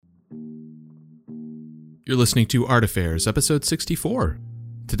You're listening to Art Affairs, episode 64.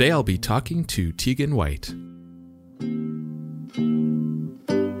 Today I'll be talking to Tegan White.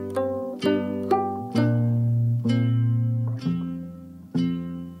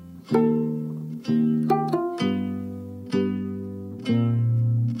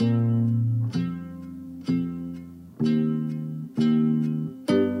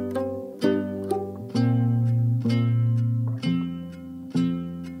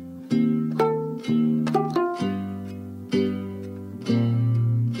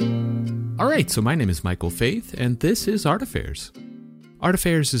 So my name is Michael Faith, and this is Art Affairs. Art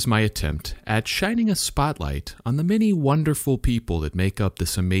Affairs is my attempt at shining a spotlight on the many wonderful people that make up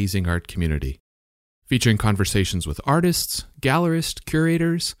this amazing art community, featuring conversations with artists, gallerists,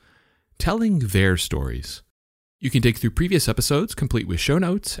 curators, telling their stories. You can dig through previous episodes, complete with show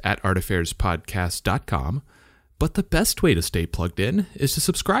notes, at artaffairdspodcast.com, but the best way to stay plugged in is to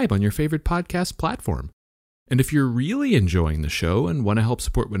subscribe on your favorite podcast platform. And if you're really enjoying the show and want to help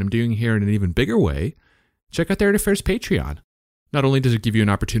support what I'm doing here in an even bigger way, check out the Art Affairs Patreon. Not only does it give you an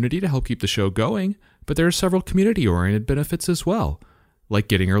opportunity to help keep the show going, but there are several community-oriented benefits as well, like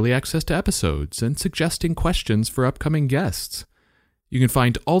getting early access to episodes and suggesting questions for upcoming guests. You can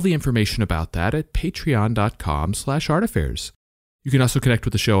find all the information about that at patreon.com/artaffairs. You can also connect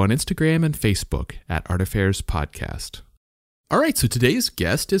with the show on Instagram and Facebook at Art Affairs Podcast. All right, so today's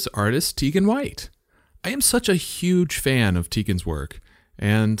guest is artist Tegan White. I am such a huge fan of Tegan's work,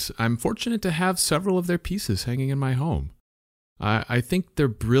 and I'm fortunate to have several of their pieces hanging in my home. I think they're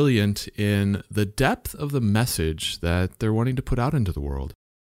brilliant in the depth of the message that they're wanting to put out into the world.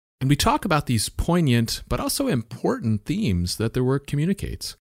 And we talk about these poignant but also important themes that their work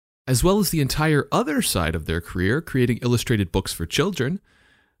communicates, as well as the entire other side of their career, creating illustrated books for children,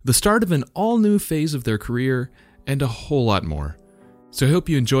 the start of an all-new phase of their career, and a whole lot more. So I hope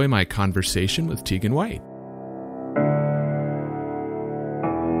you enjoy my conversation with Tegan White.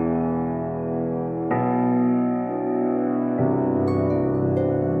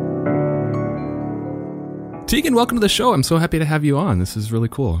 Tegan, welcome to the show. I'm so happy to have you on. This is really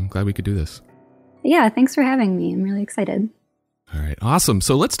cool. I'm glad we could do this. Yeah, thanks for having me. I'm really excited. All right, awesome.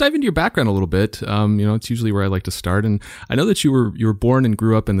 So let's dive into your background a little bit. It's usually where I like to start, and I know that you were born and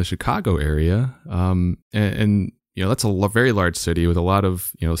grew up in the Chicago area, and that's a very large city with a lot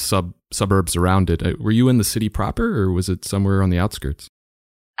of, suburbs around it. Were you in the city proper, or was it somewhere on the outskirts?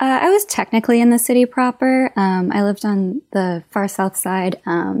 I was technically in the city proper. I lived on the far south side,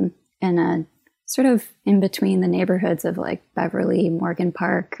 in a sort of in between the neighborhoods of like Beverly, Morgan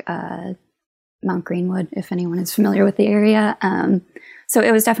Park, Mount Greenwood, if anyone is familiar with the area. So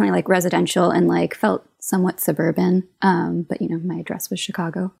it was definitely like residential and like felt somewhat suburban. But my address was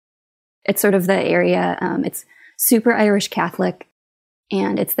Chicago. It's sort of the area. It's super Irish Catholic,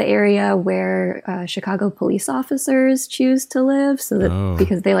 and it's the area where Chicago police officers choose to live, so that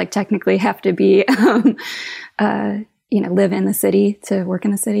because they like technically have to be, live in the city to work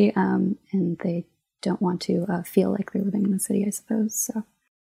in the city, and they don't want to feel like they're living in the city, I suppose. So,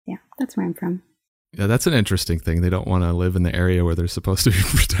 yeah, that's where I'm from. Yeah, that's an interesting thing. They don't want to live in the area where they're supposed to be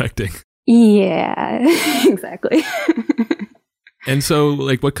protecting. Yeah, exactly. And so,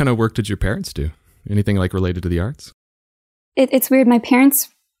 like, what kind of work did your parents do? Anything like related to the arts? It's weird. My parents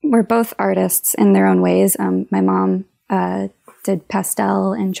were both artists in their own ways. My mom did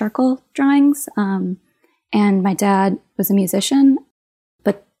pastel and charcoal drawings, and my dad was a musician,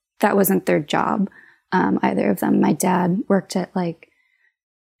 but that wasn't their job, either of them. My dad worked at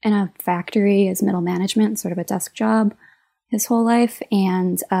in a factory as middle management, sort of a desk job his whole life.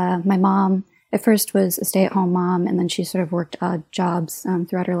 And my mom at first was a stay-at-home mom, and then she sort of worked odd jobs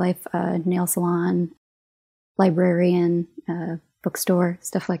throughout her life, nail salon, librarian, bookstore,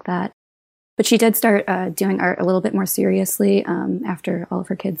 stuff like that. But she did start doing art a little bit more seriously after all of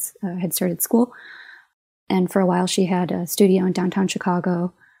her kids had started school. And for a while, she had a studio in downtown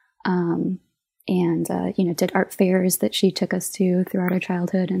Chicago, and did art fairs that she took us to throughout our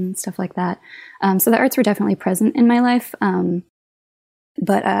childhood and stuff like that. So the arts were definitely present in my life.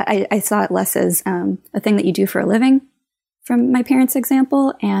 But I saw it less as a thing that you do for a living from my parents'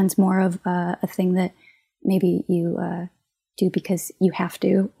 example, and more of a thing that maybe you do because you have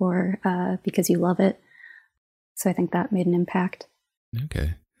to, or because you love it. So I think that made an impact.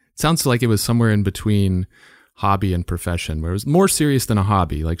 Okay. Sounds like it was somewhere in between hobby and profession, where it was more serious than a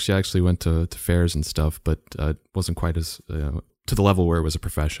hobby. Like she actually went to fairs and stuff, but wasn't quite as to the level where it was a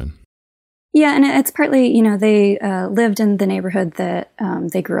profession. Yeah, and it's partly, they lived in the neighborhood that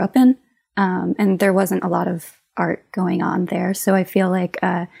they grew up in, and there wasn't a lot of art going on there. So I feel like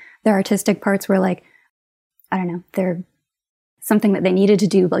the artistic parts were like, I don't know, they're something that they needed to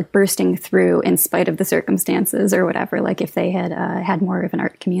do, like bursting through in spite of the circumstances or whatever. Like if they had had more of an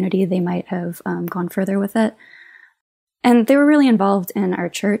art community, they might have gone further with it. And they were really involved in our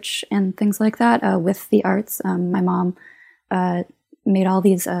church and things like that with the arts. My mom made all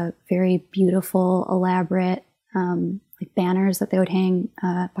these very beautiful, elaborate like banners that they would hang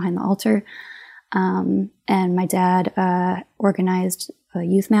behind the altar. And my dad organized a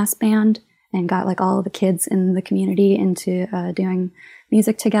youth mass band and got like all of the kids in the community into doing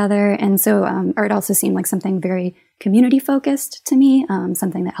music together. And so art also seemed like something very community focused to me,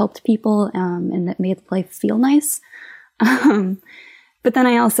 something that helped people and that made life feel nice. But then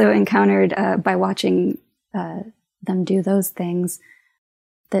I also encountered by watching them do those things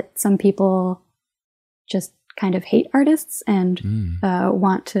that some people just kind of hate artists and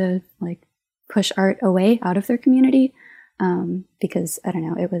want to like push art away out of their community because I don't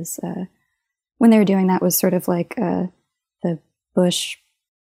know, it was when they were doing that was sort of like the Bush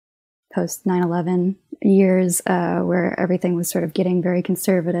post 9/11 years where everything was sort of getting very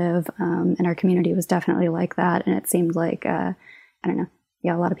conservative and our community was definitely like that, and it seemed like I don't know,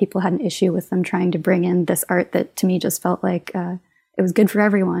 yeah, a lot of people had an issue with them trying to bring in this art that to me just felt like it was good for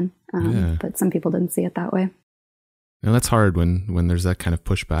everyone, but some people didn't see it that way. Now that's hard when there's that kind of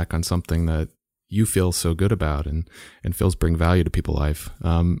pushback on something that you feel so good about and feels bring value to people's life.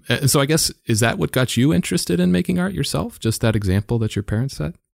 And so I guess, is that what got you interested in making art yourself? Just that example that your parents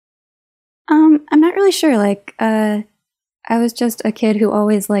set? I'm not really sure. Like, I was just a kid who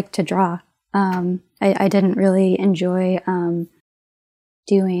always liked to draw. I didn't really enjoy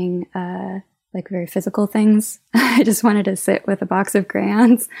doing like very physical things. I just wanted to sit with a box of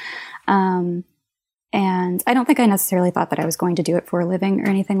crayons. And I don't think I necessarily thought that I was going to do it for a living or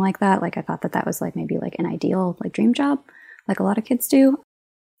anything like that. Like I thought that was like maybe like an ideal like dream job, like a lot of kids do.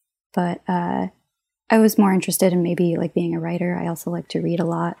 But I was more interested in maybe like being a writer. I also liked to read a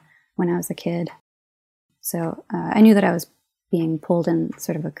lot when I was a kid. So I knew that I was being pulled in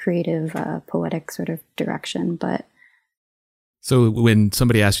sort of a creative, poetic sort of direction. But so when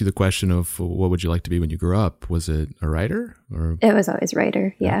somebody asked you the question of what would you like to be when you grew up, was it a writer or? It was always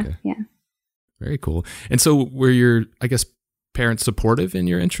writer. Yeah. Okay. Yeah. Very cool. And so were your, I guess, parents supportive in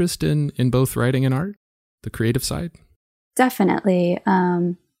your interest in both writing and art, the creative side? Definitely.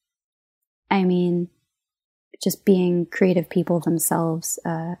 I mean, just being creative people themselves,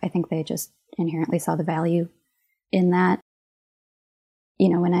 I think they just inherently saw the value in that. You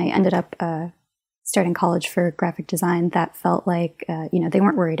know, when I ended up starting college for graphic design, that felt like, they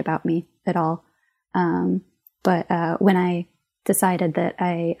weren't worried about me at all. But when I decided that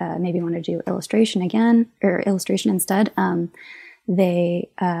I maybe want to do illustration instead, they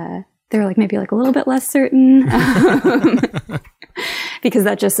were like maybe like a little bit less certain because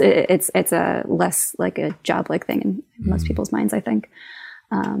that just it's a less like a job like thing in most people's minds, I think.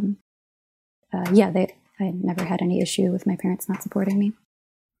 I never had any issue with my parents not supporting me.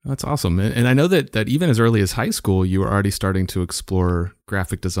 That's awesome. And I know that even as early as high school, you were already starting to explore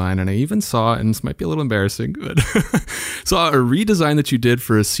graphic design. And I even saw, and this might be a little embarrassing, but saw a redesign that you did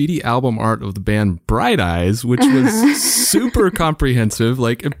for a CD album art of the band Bright Eyes, which was super comprehensive,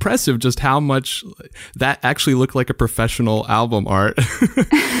 like impressive just how much that actually looked like a professional album art.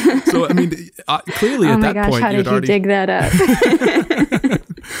 So, I mean, clearly at that point, how did you dig that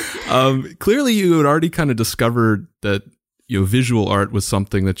up? Clearly you had already kind of discovered that visual art was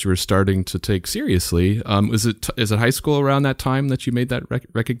something that you were starting to take seriously. Is it high school around that time that you made that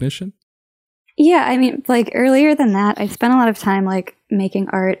recognition? Yeah, I mean, like earlier than that, I spent a lot of time like making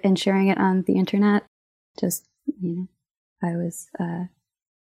art and sharing it on the internet. Just, I was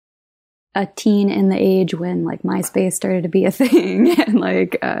a teen in the age when like MySpace started to be a thing and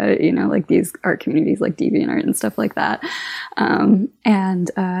like, like these art communities like DeviantArt and stuff like that.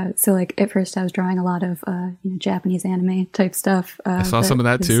 So like at first I was drawing a lot of, Japanese anime type stuff. I saw some of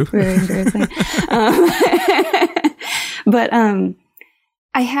that too. Very embarrassing. But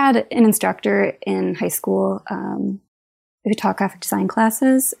I had an instructor in high school who taught graphic design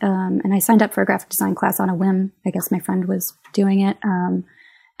classes. And I signed up for a graphic design class on a whim. I guess my friend was doing it.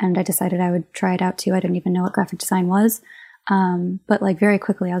 And I decided I would try it out too. I didn't even know what graphic design was. But like very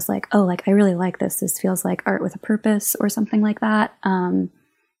quickly I was like, oh, like I really like this. This feels like art with a purpose or something like that.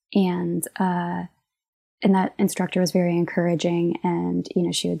 And that instructor was very encouraging. And,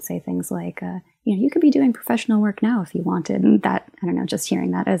 she would say things like, you could be doing professional work now if you wanted. And that, I don't know, just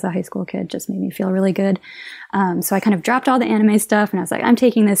hearing that as a high school kid just made me feel really good. So I kind of dropped all the anime stuff and I was like, I'm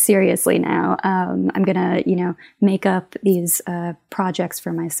taking this seriously now. I'm going to, make up these projects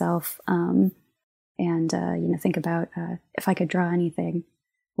for myself and think about if I could draw anything,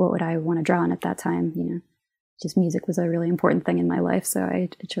 what would I want to draw on at that time? just music was a really important thing in my life. So I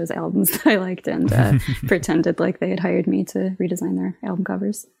chose albums that I liked and pretended like they had hired me to redesign their album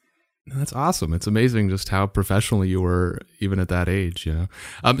covers. That's awesome. It's amazing just how professional you were even at that age, you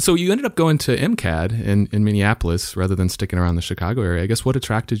know. So you ended up going to MCAD in Minneapolis rather than sticking around the Chicago area. I guess what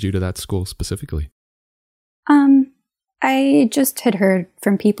attracted you to that school specifically? I just had heard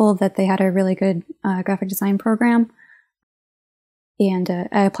from people that they had a really good graphic design program. And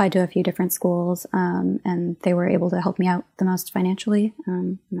I applied to a few different schools, and they were able to help me out the most financially.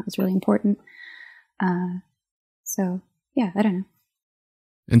 And that was really important. So, yeah, I don't know.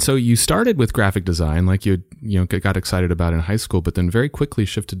 And so you started with graphic design, like you got excited about in high school, but then very quickly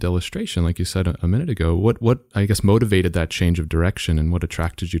shifted to illustration, like you said a minute ago. What I guess motivated that change of direction, and what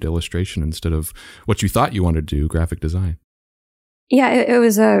attracted you to illustration instead of what you thought you wanted to do, graphic design? Yeah, it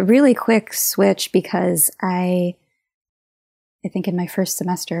was a really quick switch because I think in my first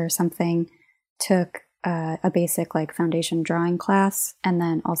semester or something, took a basic like foundation drawing class, and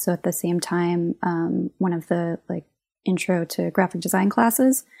then also at the same time one of the like intro to graphic design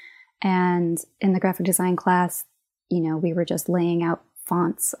classes. And in the graphic design class, we were just laying out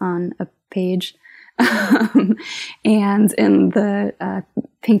fonts on a page. And in the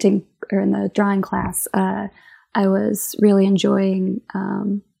painting or in the drawing class, I was really enjoying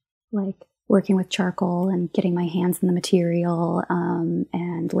like working with charcoal and getting my hands in the material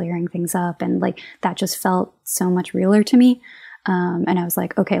and layering things up. And like that just felt so much realer to me. And I was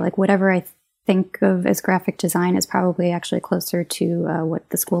like, okay, like whatever I think of as graphic design is probably actually closer to what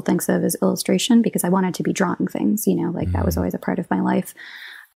the school thinks of as illustration, because I wanted to be drawing things, like that was always a part of my life.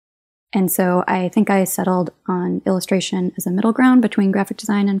 And so I think I settled on illustration as a middle ground between graphic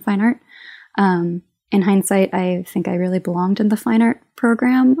design and fine art. In hindsight, I think I really belonged in the fine art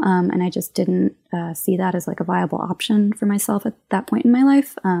program, and I just didn't see that as like a viable option for myself at that point in my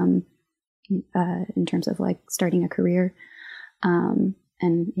life, in terms of like starting a career.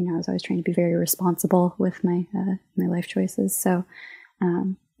 And I was always trying to be very responsible with my my life choices. So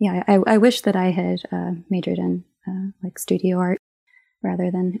I wish that I had majored in like studio art rather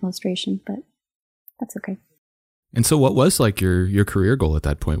than illustration, but that's okay. And so what was like your career goal at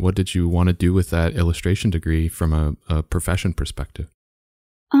that point? What did you want to do with that illustration degree from a profession perspective?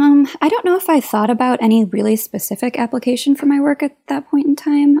 I don't know if I thought about any really specific application for my work at that point in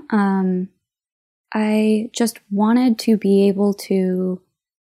time. I just wanted to be able to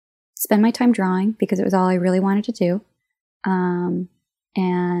spend my time drawing because it was all I really wanted to do.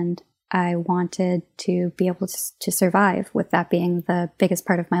 And I wanted to be able to survive with that being the biggest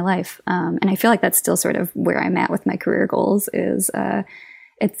part of my life. And I feel like that's still sort of where I'm at with my career goals is,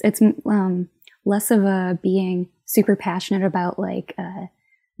 it's less of a being super passionate about like,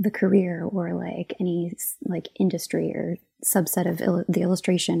 the career or like any like industry or subset of the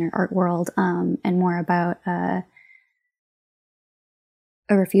illustration or art world, and more about, a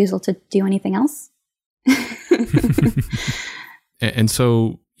refusal to do anything else. And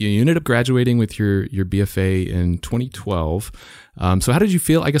so you ended up graduating with your BFA in 2012. So how did you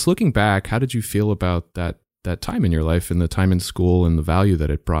feel, I guess looking back, how did you feel about that time in your life and the time in school and the value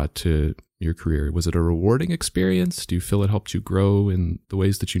that it brought to your career? Was it a rewarding experience? Do you feel it helped you grow in the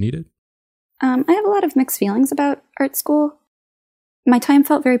ways that you needed? I have a lot of mixed feelings about art school. My time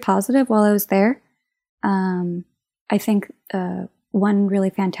felt very positive while I was there. I think one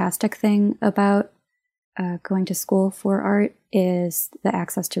really fantastic thing about going to school for art is the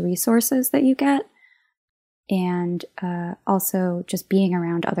access to resources that you get. And also just being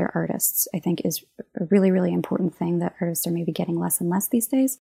around other artists, I think, is a really, really important thing that artists are maybe getting less and less these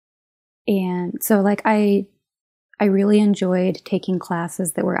days. And so like I really enjoyed taking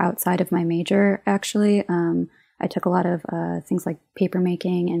classes that were outside of my major, actually. I took a lot of things like paper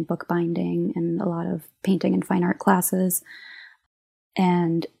making and bookbinding and a lot of painting and fine art classes.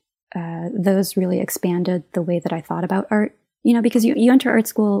 And those really expanded the way that I thought about art. Because you enter art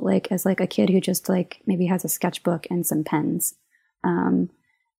school like as like a kid who just like maybe has a sketchbook and some pens.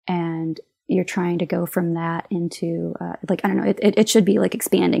 And you're trying to go from that into like, I don't know, it should be like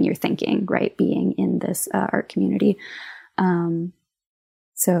expanding your thinking, right? Being in this art community.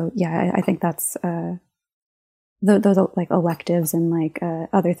 So yeah, I think that's those like electives and like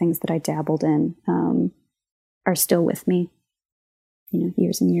other things that I dabbled in are still with me,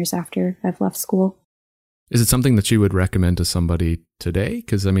 years and years after I've left school. Is it something that you would recommend to somebody today?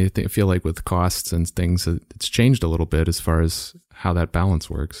 Because I mean, I feel like with costs and things, it's changed a little bit as far as how that balance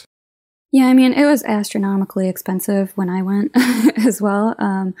works. Yeah, I mean, it was astronomically expensive when I went as well.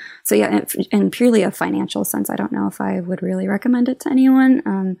 So yeah, in purely a financial sense, I don't know if I would really recommend it to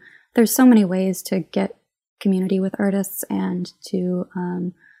anyone. There's so many ways to get community with artists and to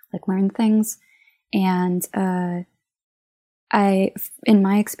like learn things. And in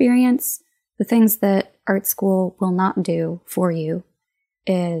my experience, the things that art school will not do for you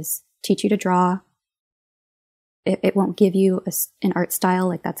is teach you to draw. It won't give you an art style,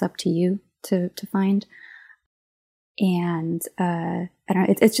 like that's up to you to find. And I don't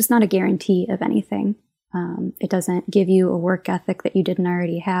know, it's just not a guarantee of anything. It doesn't give you a work ethic that you didn't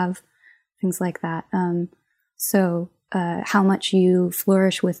already have, things like that. So how much you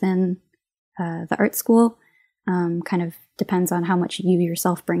flourish within the art school kind of depends on how much you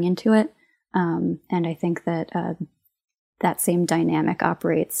yourself bring into it. And I think that that same dynamic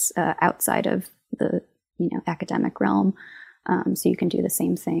operates outside of the academic realm. So you can do the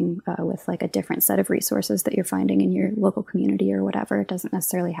same thing with like a different set of resources that you're finding in your local community or whatever. It doesn't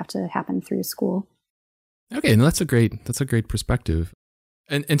necessarily have to happen through school. Okay, and that's a great perspective.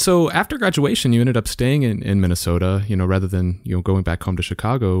 And so after graduation, you ended up staying in Minnesota, rather than going back home to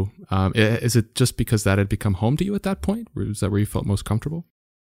Chicago. Is it just because that had become home to you at that point? Was that where you felt most comfortable?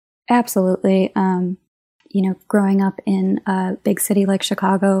 Absolutely. Growing up in a big city like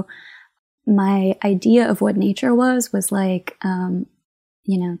Chicago, my idea of what nature was like,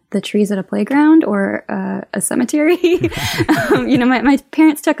 the trees at a playground or a cemetery. My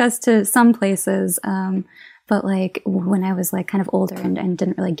parents took us to some places, but like when I was like kind of older and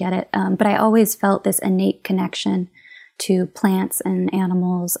didn't really get it. But I always felt this innate connection to plants and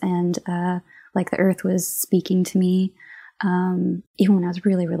animals, and like the earth was speaking to me, even when I was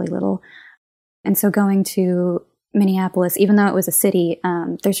really, really little. And so going to Minneapolis, even though it was a city,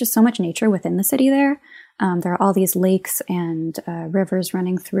 there's just so much nature within the city there. There are all these lakes and rivers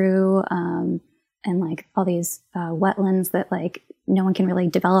running through, and like all these wetlands that like no one can really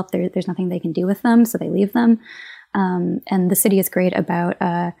develop. There's nothing they can do with them, so they leave them. And the city is great about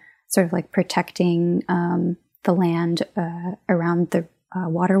sort of like protecting the land around the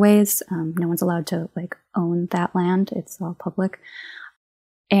waterways. No one's allowed to like own that land. It's all public.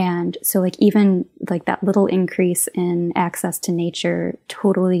 And so like even like that little increase in access to nature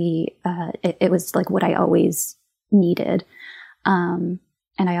totally, it was like what I always needed. And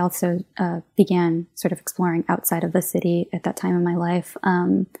I also began sort of exploring outside of the city at that time in my life,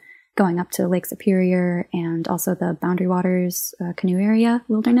 going up to Lake Superior and also the Boundary Waters canoe area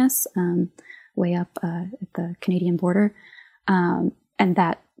wilderness, way up at the Canadian border. And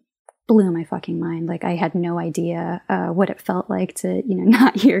that blew my fucking mind. Like I had no idea what it felt like to,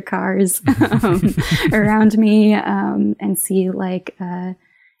 not hear cars around me and see like,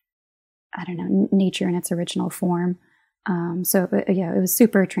 nature in its original form. It was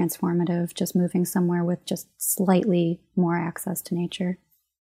super transformative, just moving somewhere with just slightly more access to nature.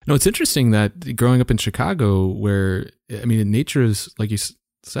 No, it's interesting that growing up in Chicago, where, nature is, like you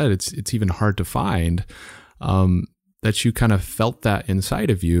said, it's even hard to find, that you kind of felt that inside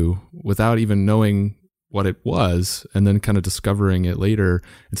of you without even knowing what it was, and then kind of discovering it later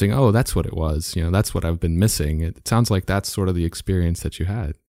and saying, oh, that's what it was. That's what I've been missing. It sounds like that's sort of the experience that you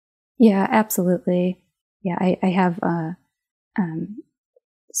had. Yeah, absolutely. Yeah, I have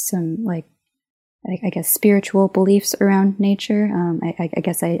some like, I guess, spiritual beliefs around nature. I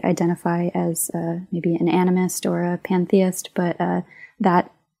guess I identify as maybe an animist or a pantheist, but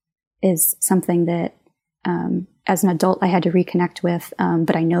that is something that as an adult I had to reconnect with,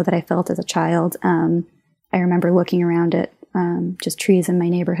 but I know that I felt as a child. I remember looking around at just trees in my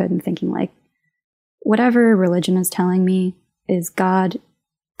neighborhood and thinking like, whatever religion is telling me is God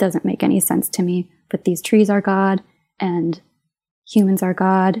doesn't make any sense to me, but these trees are God and humans are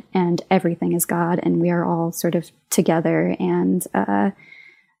God and everything is God, and we are all sort of together and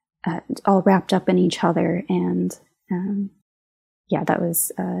all wrapped up in each other. And that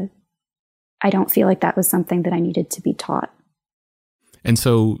was, I don't feel like that was something that I needed to be taught. And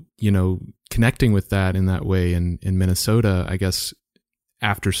so, connecting with that in that way in Minnesota, I guess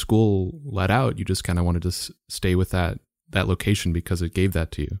after school let out, you just kind of wanted to stay with that location because it gave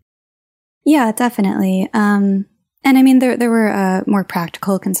that to you. Yeah, definitely. And there were more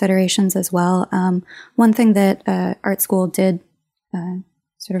practical considerations as well. One thing that art school did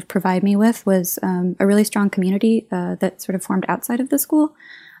sort of provide me with was a really strong community that sort of formed outside of the school.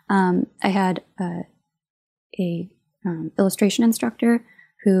 I had a illustration instructor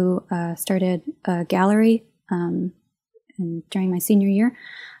who started a gallery during my senior year.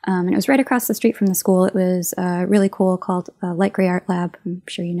 And it was right across the street from the school. It was really cool, called Light Gray Art Lab. I'm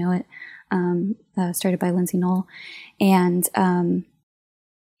sure you know it. Started by Lindsay Knoll. And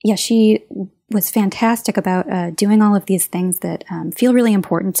she was fantastic about doing all of these things that feel really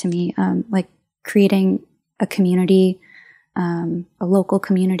important to me, like creating a community, a local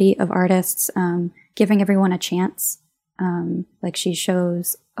community of artists, giving everyone a chance. Like she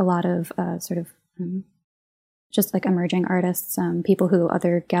shows a lot of sort of just like emerging artists, people who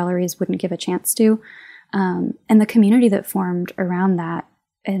other galleries wouldn't give a chance to. And the community that formed around that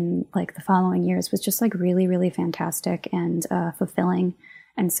in like the following years was just like really, really fantastic and fulfilling.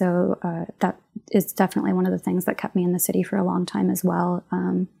 And so that is definitely one of the things that kept me in the city for a long time as well.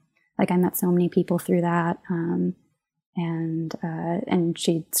 Like I met so many people through that. And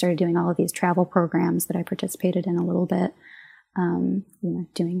she started doing all of these travel programs that I participated in a little bit,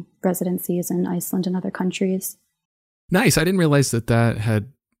 doing residencies in Iceland and other countries. Nice. I didn't realize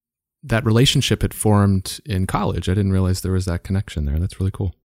that relationship had formed in college. I didn't realize there was that connection there. That's really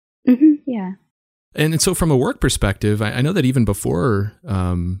cool. Mm-hmm, yeah. And so from a work perspective, I know that even before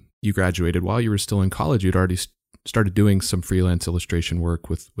you graduated, while you were still in college, you'd already started doing some freelance illustration work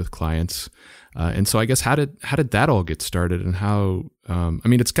with clients. And so I guess how did that all get started, and how,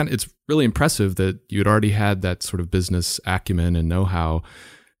 it's really impressive that you had already had that sort of business acumen and know-how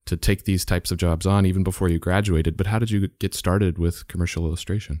to take these types of jobs on even before you graduated. But how did you get started with commercial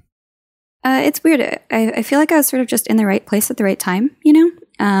illustration? It's weird. I feel like I was sort of just in the right place at the right time,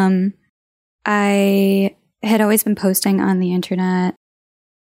 I had always been posting on the internet,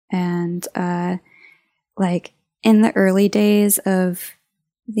 and like in the early days of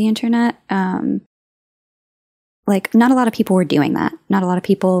the internet, like not a lot of people were doing that. Not a lot of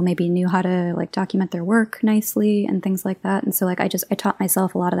people maybe knew how to like document their work nicely and things like that. And so like I taught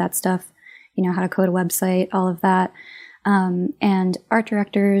myself a lot of that stuff, how to code a website, all of that. And art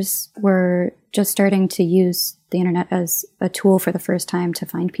directors were just starting to use the internet as a tool for the first time to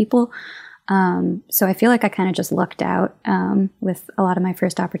find people. So I feel like I kind of just lucked out with a lot of my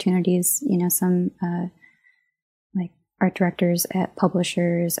first opportunities. Some like art directors at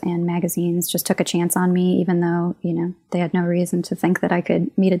publishers and magazines just took a chance on me, even though, they had no reason to think that I could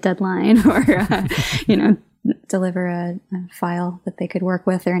meet a deadline or, deliver a file that they could work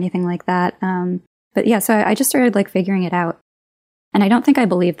with or anything like that. But yeah, so I just started like figuring it out. And I don't think I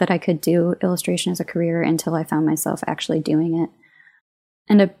believed that I could do illustration as a career until I found myself actually doing it.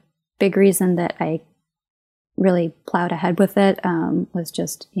 And a big reason that I really plowed ahead with it was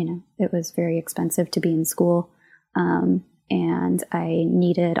just, it was very expensive to be in school. And I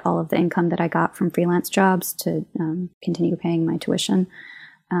needed all of the income that I got from freelance jobs to continue paying my tuition.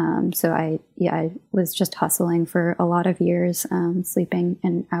 So I was just hustling for a lot of years, sleeping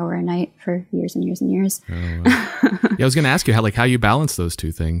an hour a night for years and years and years. Oh, wow. Yeah, I was going to ask you how you balance those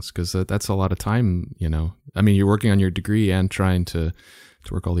two things, because that's a lot of time, you're working on your degree and trying to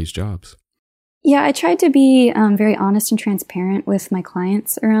work all these jobs. Yeah, I tried to be very honest and transparent with my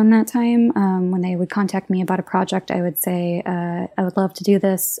clients around that time. When they would contact me about a project, I would say, I would love to do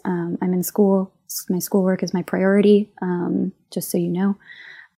this. I'm in school. My schoolwork is my priority, just so you know.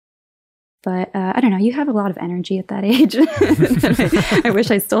 But I don't know, you have a lot of energy at that age that I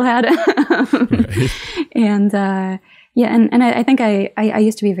wish I still had. Right. And and I think I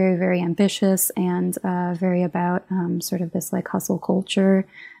used to be very, very ambitious and very about sort of this like hustle culture,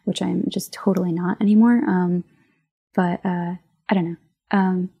 which I'm just totally not anymore. But I don't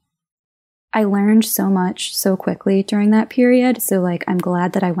know. I learned so much so quickly during that period. So like I'm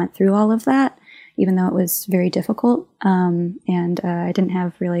glad that I went through all of that, even though it was very difficult. And I didn't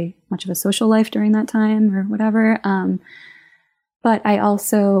have really much of a social life during that time or whatever. But I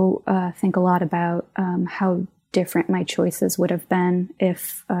also think a lot about how different my choices would have been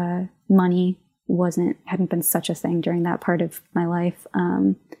if money hadn't been such a thing during that part of my life.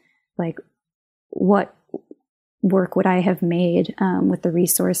 Like what work would I have made with the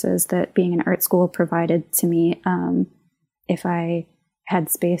resources that being in art school provided to me if I had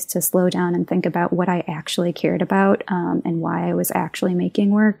space to slow down and think about what I actually cared about and why I was actually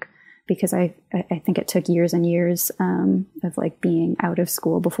making work. Because I think it took years and years of like being out of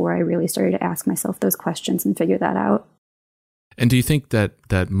school before I really started to ask myself those questions and figure that out. And do you think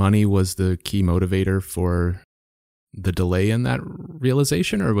that money was the key motivator for the delay in that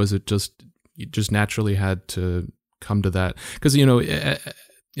realization, or was it just you just naturally had to come to that? Because in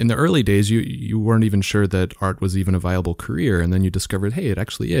the early days, you weren't even sure that art was even a viable career, and then you discovered, hey, it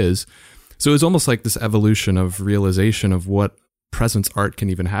actually is. So it was almost like this evolution of realization of what presence art can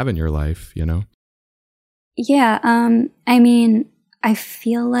even have in your life, Yeah, I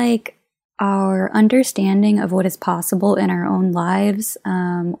feel like our understanding of what is possible in our own lives,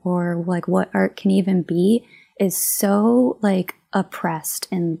 or like what art can even be, is so like oppressed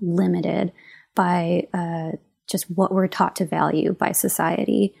and limited by just what we're taught to value by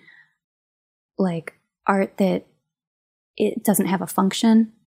society. Like art that it doesn't have a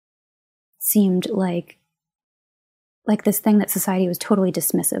function seemed like this thing that society was totally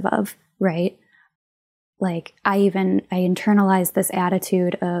dismissive of, right? Like I internalized this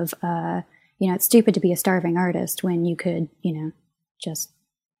attitude of, it's stupid to be a starving artist when you could, just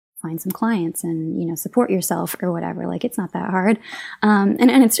find some clients and, support yourself or whatever. Like, it's not that hard. And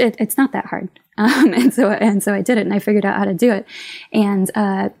it's not that hard. And so I did it, and I figured out how to do it. And,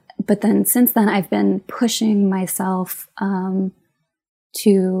 but then since then I've been pushing myself,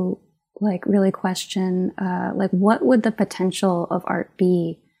 to like really question, like, what would the potential of art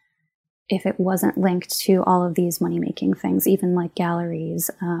be if it wasn't linked to all of these money-making things, even like galleries,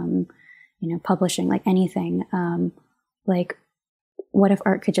 publishing, like anything, like, what if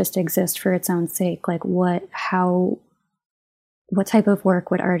art could just exist for its own sake? Like, what type of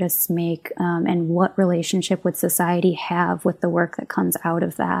work would artists make, and what relationship would society have with the work that comes out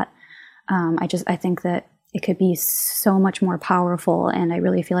of that? I think that it could be so much more powerful, and I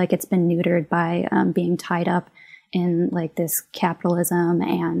really feel like it's been neutered by being tied up in like this capitalism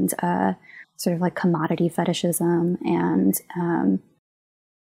and sort of like commodity fetishism, and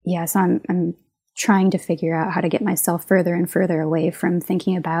so I'm trying to figure out how to get myself further and further away from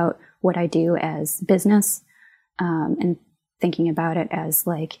thinking about what I do as business, and thinking about it as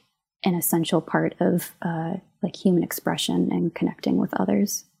like an essential part of like human expression and connecting with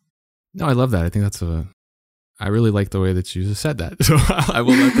others. No, I love that. I think I really like the way that you just said that. So I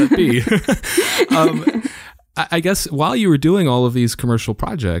will let that be. I guess while you were doing all of these commercial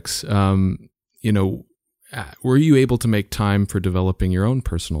projects, were you able to make time for developing your own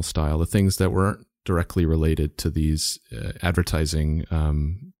personal style, the things that weren't directly related to these advertising,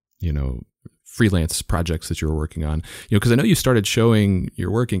 freelance projects that you were working on? Because I know you started showing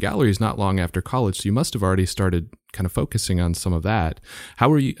your work in galleries not long after college, so you must have already started kind of focusing on some of that. How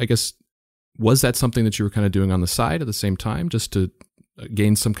were you, I guess, was that something that you were kind of doing on the side at the same time, just to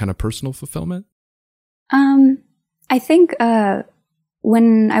gain some kind of personal fulfillment? I think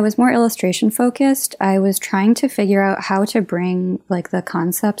when I was more illustration focused, I was trying to figure out how to bring like the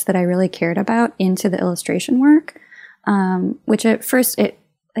concepts that I really cared about into the illustration work, which at first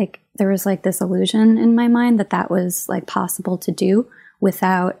there was like this illusion in my mind that was like possible to do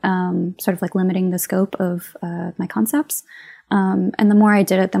without sort of like limiting the scope of my concepts. And the more I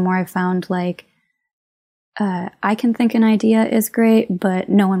did it, the more I found like I can think an idea is great, but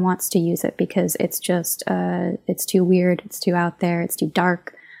no one wants to use it because it's just it's too weird, it's too out there, it's too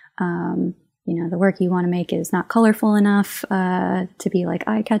dark. The work you want to make is not colorful enough to be like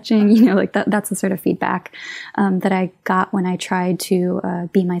eye-catching. Like that's the sort of feedback that I got when I tried to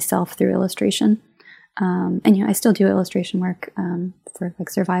be myself through illustration. And I still do illustration work for like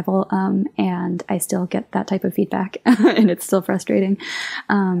survival, and I still get that type of feedback, and it's still frustrating.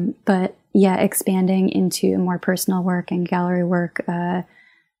 But yeah, expanding into more personal work and gallery work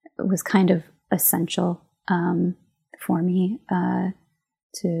was kind of essential for me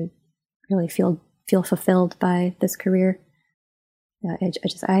to really feel fulfilled by this career.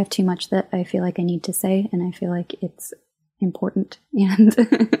 I have too much that I feel like I need to say, and I feel like it's important, and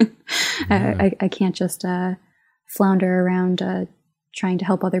I can't just flounder around trying to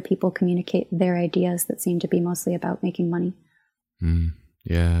help other people communicate their ideas that seem to be mostly about making money.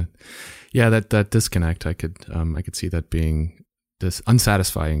 Yeah, that disconnect, I could see that being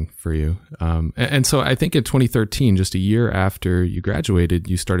unsatisfying for you. And so I think in 2013, just a year after you graduated,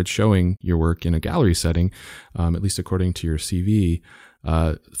 you started showing your work in a gallery setting, at least according to your CV.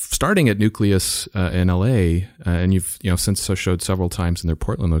 Starting at Nucleus in LA, and you've since showed several times in their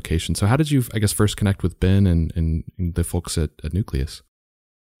Portland location. So how did you, I guess, first connect with Ben and the folks at Nucleus?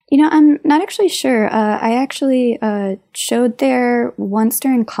 I'm not actually sure. I actually showed there once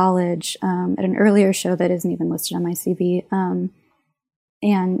during college at an earlier show that isn't even listed on my CV.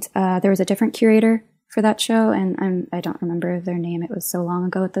 And there was a different curator for that show, and I don't remember their name. It was so long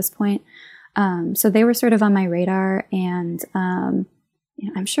ago at this point. So they were sort of on my radar, and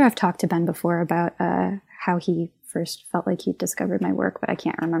I'm sure I've talked to Ben before about how he first felt like he discovered my work, but I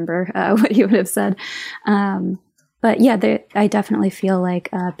can't remember what he would have said. But yeah, I definitely feel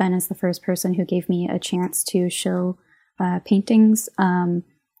like Ben is the first person who gave me a chance to show paintings.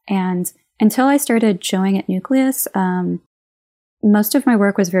 And until I started showing at Nucleus, most of my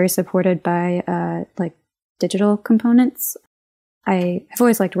work was very supported by like digital components. I have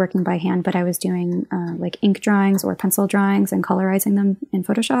always liked working by hand, but I was doing like ink drawings or pencil drawings and colorizing them in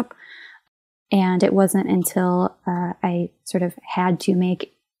Photoshop. And it wasn't until I sort of had to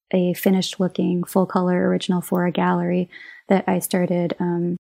make a finished looking full color original for a gallery that I started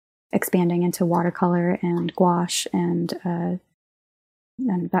expanding into watercolor and gouache, and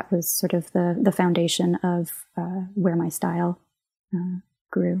that was sort of the foundation of where my style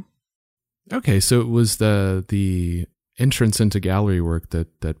grew. Okay, so it was the entrance into gallery work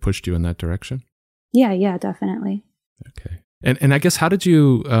that pushed you in that direction? Yeah, definitely. Okay. And I guess how did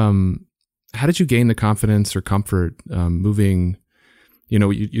you how did you gain the confidence or comfort moving? You know,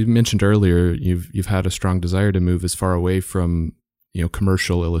 you mentioned earlier you've had a strong desire to move as far away from, you know,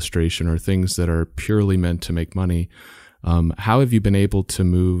 commercial illustration or things that are purely meant to make money. How have you been able to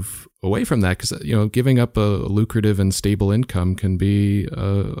move away from that? Because, you know, giving up a lucrative and stable income can be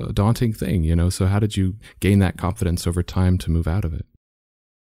a daunting thing, you know. So how did you gain that confidence over time to move out of it?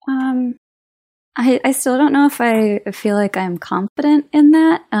 I still don't know if I feel like I'm confident in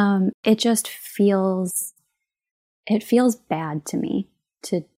that. It just feels bad to me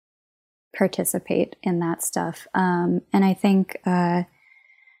to participate in that stuff. And I think, a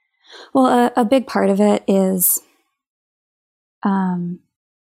big part of it is,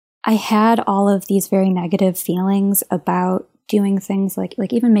 I had all of these very negative feelings about doing things like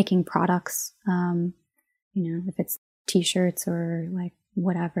even making products, you know, if it's t-shirts or like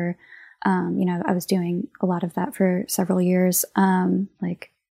whatever. You know, I was doing a lot of that for several years, like,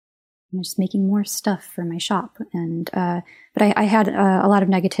 you know, just making more stuff for my shop. And, but I had a lot of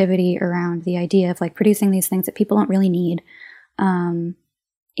negativity around the idea of like producing these things that people don't really need. I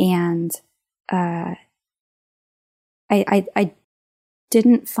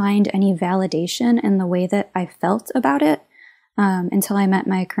didn't find any validation in the way that I felt about it, until I met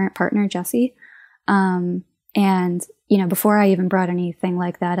my current partner, Jesse. And, you know, before I even brought anything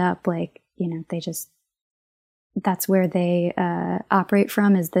like that up, like, you know, that's where they operate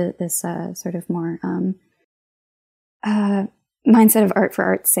from, is this sort of more mindset of art for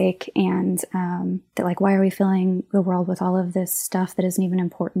art's sake, and that like, why are we filling the world with all of this stuff that isn't even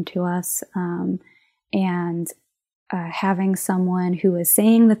important to us? And having someone who was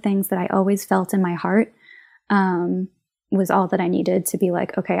saying the things that I always felt in my heart was all that I needed to be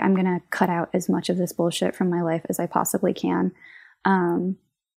like, okay, I'm going to cut out as much of this bullshit from my life as I possibly can. And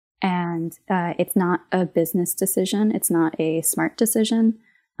it's not a business decision. It's not a smart decision.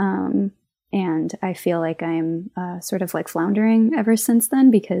 And I feel like I'm sort of like floundering ever since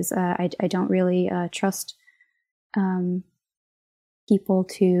then, because I don't really trust people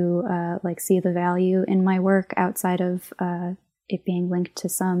to like see the value in my work outside of it being linked to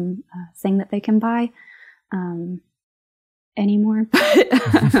some thing that they can buy anymore. But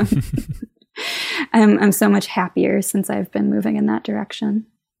I'm so much happier since I've been moving in that direction.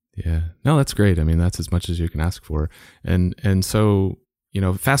 Yeah, no, that's great. I mean, that's as much as you can ask for. And so, you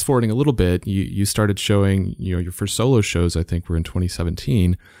know, fast forwarding a little bit, you started showing, you know, your first solo shows, I think, were in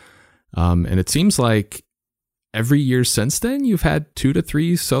 2017. And it seems like every year since then, you've had 2 to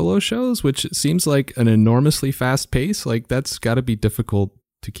 3 solo shows, which seems like an enormously fast pace. Like, that's got to be difficult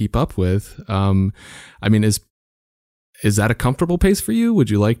to keep up with. I mean, is that a comfortable pace for you? Would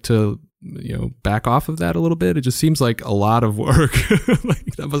you like to, you know, back off of that a little bit? It just seems like a lot of work.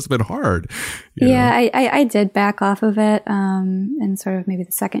 Like, that must have been hard. Yeah, I did back off of it in sort of maybe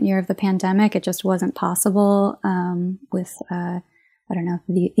the second year of the pandemic. It just wasn't possible with, I don't know,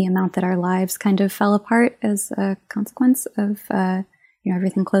 the amount that our lives kind of fell apart as a consequence of, you know,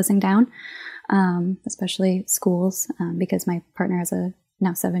 everything closing down, especially schools, because my partner has a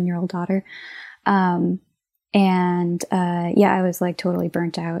now 7-year-old daughter. Yeah, I was like totally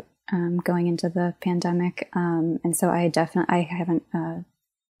burnt out going into the pandemic. And so I haven't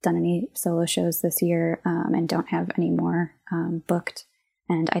done any solo shows this year, and don't have any more booked.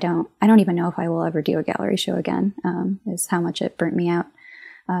 And I don't even know if I will ever do a gallery show again, is how much it burnt me out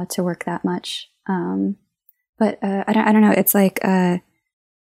to work that much. But I don't know. It's like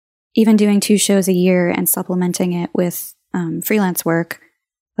even doing 2 shows a year and supplementing it with freelance work,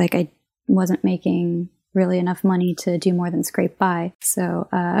 like I wasn't making really enough money to do more than scrape by. So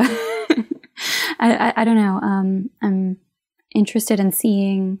I don't know. I'm interested in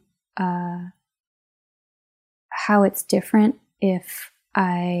seeing how it's different if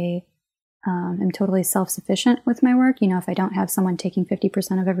I am totally self-sufficient with my work. You know, if I don't have someone taking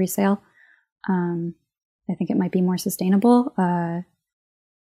 50% of every sale, I think it might be more sustainable.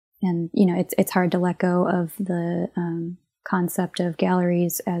 And, you know, it's hard to let go of the concept of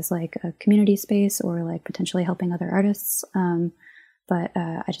galleries as like a community space or like potentially helping other artists. But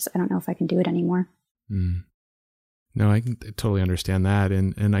I don't know if I can do it anymore. Mm. No, I can totally understand that.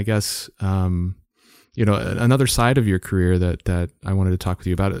 And I guess, you know, another side of your career that I wanted to talk with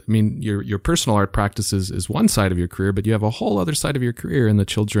you about. I mean, your personal art practices is one side of your career, but you have a whole other side of your career in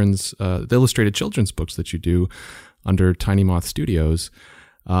the illustrated children's books that you do under Tiny Moth Studios.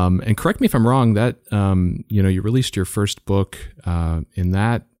 And correct me if I'm wrong, that, you know, you released your first book in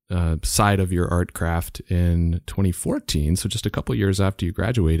that side of your art craft in 2014. So just a couple years after you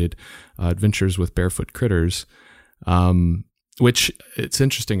graduated, Adventures with Barefoot Critters. Which it's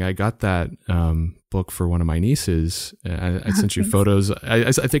interesting. I got that book for one of my nieces. I sent you photos.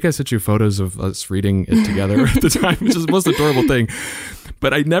 I think I sent you photos of us reading it together at the time, which is the most adorable thing.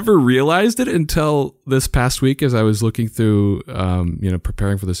 But I never realized it until this past week as I was looking through,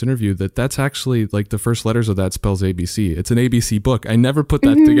 preparing for this interview, that's actually like the first letters of that spells ABC. It's an ABC book. I never put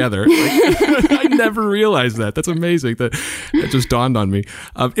that together. I never realized that. That's amazing. That just dawned on me.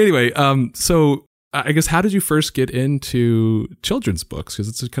 So I guess, how did you first get into children's books? Because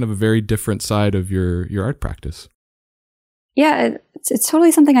it's kind of a very different side of your art practice. Yeah, it's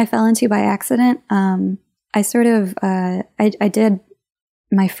totally something I fell into by accident. I sort of, I did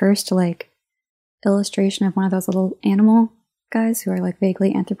my first like illustration of one of those little animal guys who are like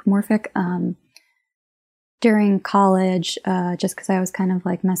vaguely anthropomorphic during college, just because I was kind of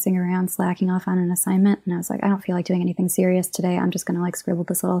like messing around, slacking off on an assignment. And I was like, I don't feel like doing anything serious today. I'm just going to like scribble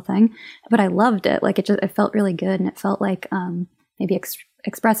this little thing. But I loved it. Like it felt really good. And it felt like maybe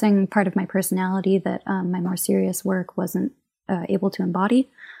expressing part of my personality that my more serious work wasn't able to embody.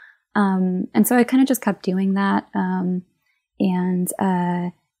 And so I kind of just kept doing that.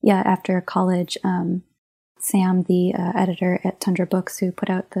 After college, Sam, the editor at Tundra Books, who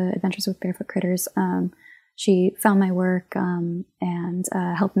put out the Adventures with Barefoot Critters, she found my work and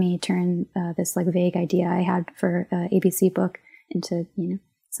helped me turn this like vague idea I had for an ABC book into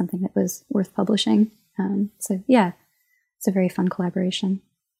something that was worth publishing. It's a very fun collaboration.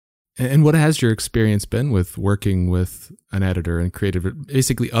 And what has your experience been with working with an editor and creative,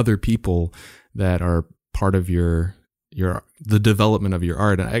 basically other people that are part of the development of your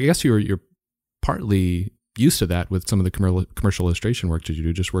art? And I guess you're partly used to that with some of the commercial illustration work that you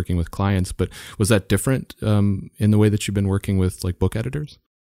do, just working with clients. But was that different in the way that you've been working with like book editors?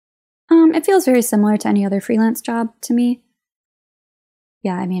 It feels very similar to any other freelance job to me.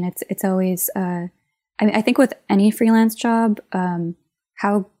 Yeah, I mean, it's always. I think with any freelance job,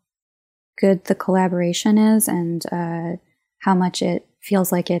 how good the collaboration is and how much it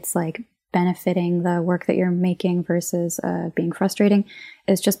feels like it's like benefiting the work that you're making versus being frustrating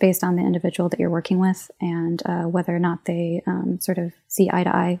is just based on the individual that you're working with and whether or not they sort of see eye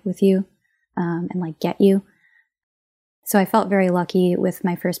to eye with you and like get you. So I felt very lucky with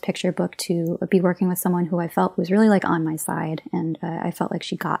my first picture book to be working with someone who I felt was really like on my side, and I felt like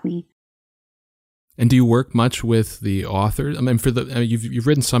she got me. And do you work much with the authors? I mean, you've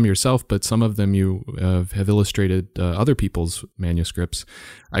written some yourself, but some of them you have illustrated other people's manuscripts.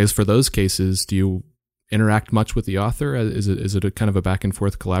 I guess for those cases, do you interact much with the author? Is it a kind of a back and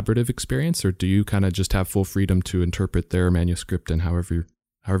forth collaborative experience, or do you kind of just have full freedom to interpret their manuscript and however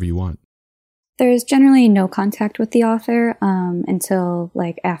you want? There's generally no contact with the author until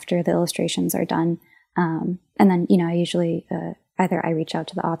like after the illustrations are done, and then I usually. Either I reach out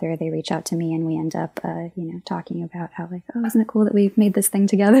to the author or they reach out to me, and we end up, talking about how like, oh, isn't it cool that we've made this thing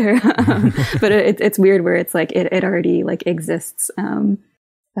together? But it's weird where it's like it already like exists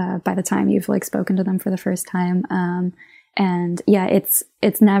by the time you've like spoken to them for the first time. And yeah,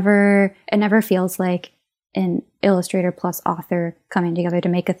 it never feels like an illustrator plus author coming together to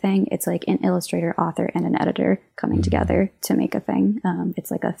make a thing. It's like an illustrator, author, and an editor coming together to make a thing. It's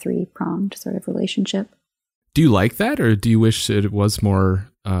like a 3-pronged sort of relationship. Do you like that, or do you wish it was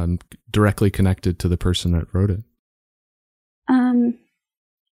more directly connected to the person that wrote it?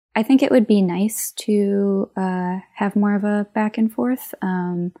 I think it would be nice to have more of a back and forth.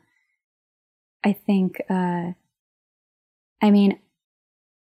 I think, I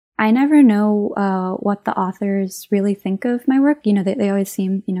never know what the authors really think of my work. They always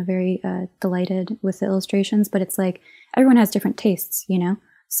seem, very delighted with the illustrations, but it's like everyone has different tastes,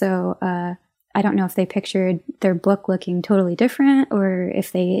 So I don't know if they pictured their book looking totally different, or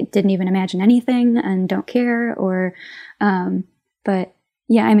if they didn't even imagine anything and don't care, but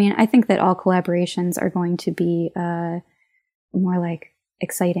yeah, I think that all collaborations are going to be more like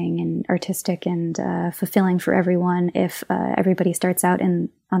exciting and artistic and fulfilling for everyone if everybody starts out on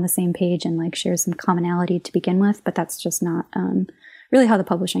the same page and like shares some commonality to begin with. But that's just not really how the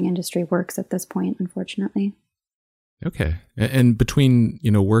publishing industry works at this point, unfortunately. Okay. And between,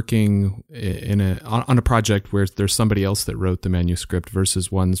 working on a project where there's somebody else that wrote the manuscript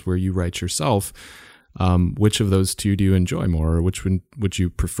versus ones where you write yourself, which of those two do you enjoy more, or which one would you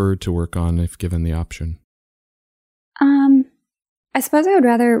prefer to work on if given the option? I suppose I would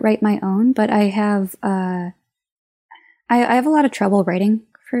rather write my own, but I have I have a lot of trouble writing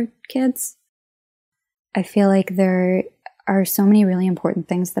for kids. I feel like there are so many really important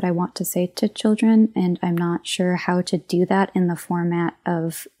things that I want to say to children, and I'm not sure how to do that in the format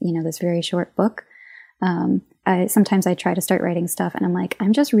of, this very short book. Sometimes I try to start writing stuff and I'm like,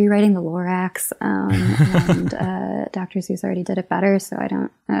 I'm just rewriting the Lorax, and Dr. Seuss already did it better, so I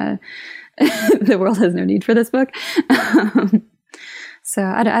don't, the world has no need for this book. So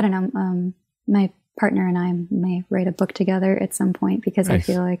I don't know. My partner and I may write a book together at some point because nice. I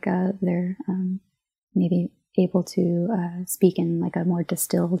feel like they're maybe able to speak in like a more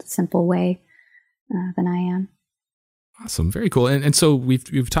distilled, simple way than I am. Awesome. Very cool. And so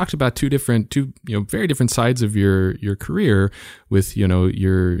we've talked about two very different sides of your career with,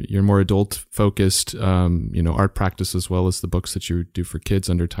 your more adult focused, art practice, as well as the books that you do for kids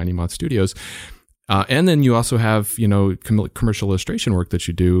under Tiny Moth Studios. And then you also have, commercial illustration work that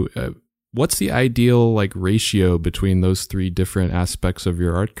you do. What's the ideal ratio between those three different aspects of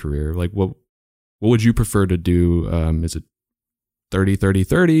your art career? Like what would you prefer to do? Is it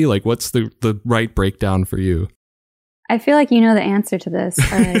 30-30-30? Like what's the right breakdown for you? I feel like you know the answer to this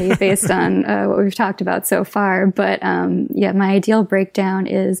already based on what we've talked about so far. But my ideal breakdown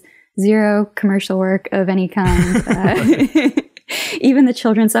is 0 commercial work of any kind. Even the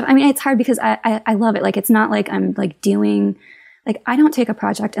children's stuff. I mean, it's hard because I love it. Like, it's not like I'm doing, I don't take a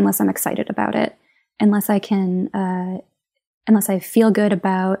project unless I'm excited about it, unless I feel good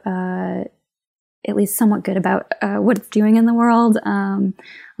about, at least somewhat good about what it's doing in the world. I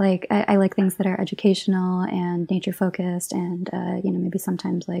like things that are educational and nature focused and, maybe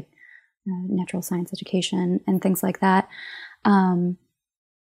sometimes natural science education and things like that.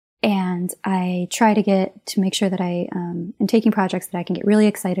 And I try to make sure that I am taking projects that I can get really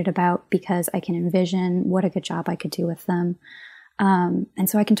excited about because I can envision what a good job I could do with them. And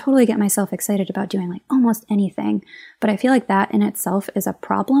so I can totally get myself excited about doing almost anything. But I feel like that in itself is a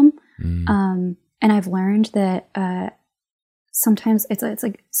problem. And I've learned that sometimes it's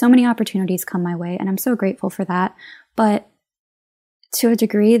so many opportunities come my way, and I'm so grateful for that. But to a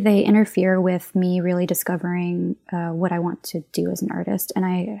degree, they interfere with me really discovering what I want to do as an artist. And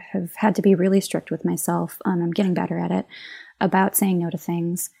I have had to be really strict with myself. I'm getting better at it, about saying no to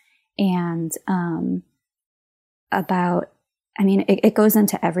things. And it goes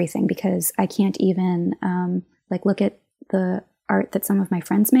into everything because I can't even look at the art that some of my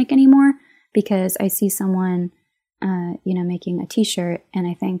friends make anymore because I see someone, making a t-shirt and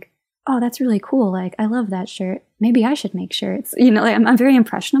I think, oh, that's really cool. I love that shirt. Maybe I should make shirts. I'm very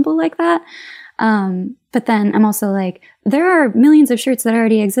impressionable like that. But then I'm also there are millions of shirts that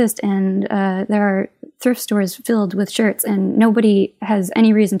already exist and there are thrift stores filled with shirts and nobody has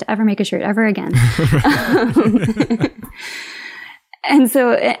any reason to ever make a shirt ever again. And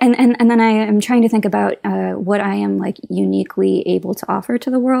so, and then I am trying to think about what I am uniquely able to offer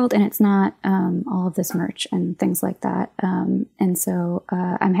to the world, and it's not all of this merch and things like that. And so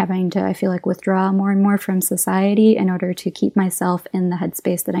I'm having to, I feel withdraw more and more from society in order to keep myself in the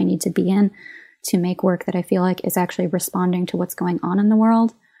headspace that I need to be in to make work that I feel is actually responding to what's going on in the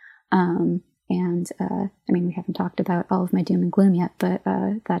world. We haven't talked about all of my doom and gloom yet, but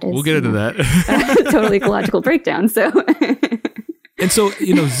that is... We'll get into that. Totally ecological breakdown, so... And so,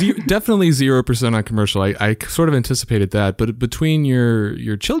 definitely 0% on commercial. I sort of anticipated that, but between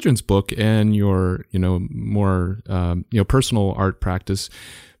your children's book and your, more, personal art practice,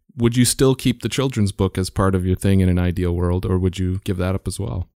 would you still keep the children's book as part of your thing in an ideal world, or would you give that up as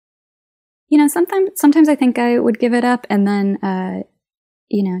well? Sometimes I think I would give it up, and then,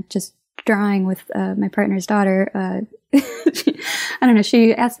 just drawing with my partner's daughter,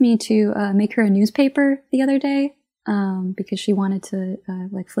 she asked me to make her a newspaper the other day. Because she wanted to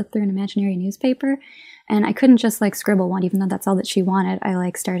flip through an imaginary newspaper, and I couldn't just scribble one, even though that's all that she wanted.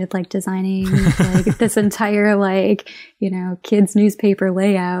 I started designing this entire kids newspaper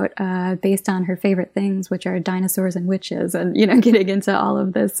layout based on her favorite things, which are dinosaurs and witches, and getting into all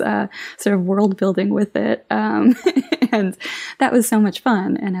of this sort of world building with it. And that was so much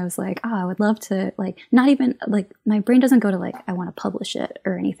fun. And I was I would love to not even my brain doesn't go to I want to publish it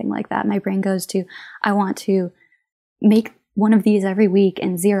or anything like that. My brain goes to I want to make one of these every week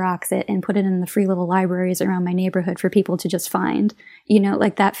and Xerox it and put it in the free little libraries around my neighborhood for people to just find.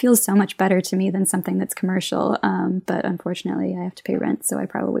 That feels so much better to me than something that's commercial. But unfortunately, I have to pay rent, so I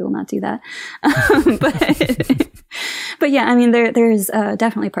probably will not do that. But yeah, there's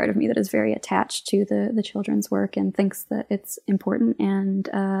definitely part of me that is very attached to the children's work and thinks that it's important and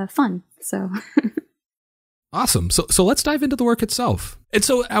fun. So. Awesome. So let's dive into the work itself. And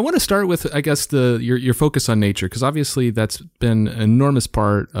so I want to start with, I guess, your focus on nature, because obviously that's been an enormous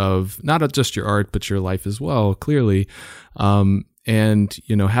part of not just your art, but your life as well, clearly. And,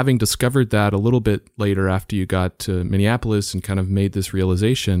 having discovered that a little bit later after you got to Minneapolis and kind of made this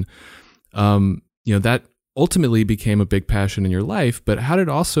realization, that ultimately became a big passion in your life. But how did it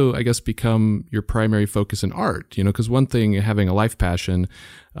also, I guess, become your primary focus in art? Because one thing, having a life passion,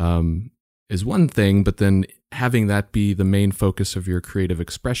 is one thing, but then having that be the main focus of your creative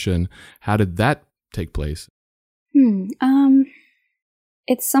expression, how did that take place?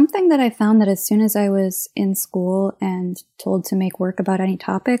 It's something that I found that as soon as I was in school and told to make work about any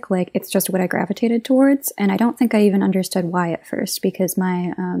topic, like it's just what I gravitated towards. And I don't think I even understood why at first, because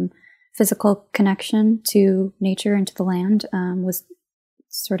my physical connection to nature and to the land was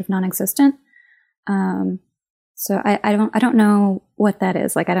sort of non-existent. So I don't know what that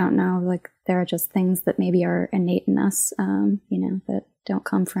is. Like, I don't know, like there are just things that maybe are innate in us, that don't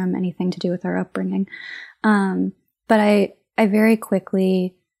come from anything to do with our upbringing. But I very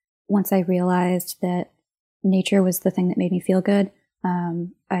quickly, once I realized that nature was the thing that made me feel good,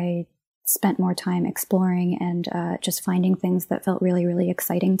 I spent more time exploring and just finding things that felt really, really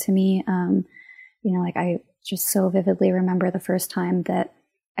exciting to me. Like I just so vividly remember the first time that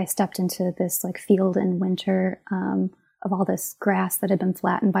I stepped into this like field in winter of all this grass that had been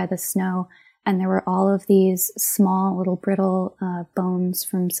flattened by the snow. And there were all of these small little brittle bones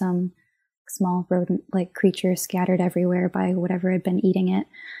from some small rodent-like creature scattered everywhere by whatever had been eating it.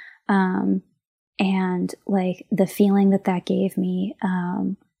 And like the feeling that gave me,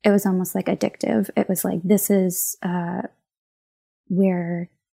 it was almost like addictive. It was like, this is where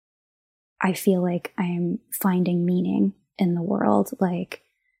I feel like I'm finding meaning in the world. Like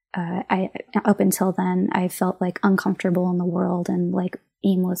I up until then, I felt like uncomfortable in the world and like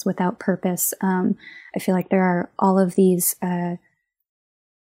aimless without purpose. I feel like there are all of these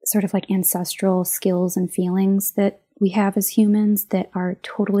sort of like ancestral skills and feelings that we have as humans that are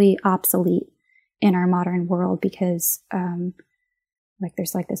totally obsolete in our modern world because like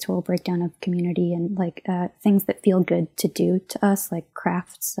there's like this total breakdown of community and like things that feel good to do to us, like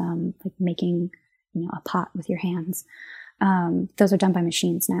crafts, like making a pot with your hands. Those are done by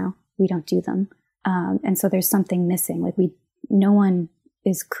machines now. We don't do them, and so there's something missing. Like no one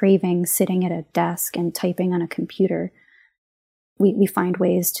is craving sitting at a desk and typing on a computer. We find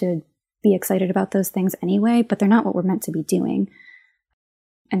ways to be excited about those things anyway, but they're not what we're meant to be doing.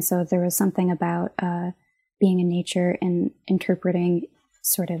 And so there was something about being in nature and interpreting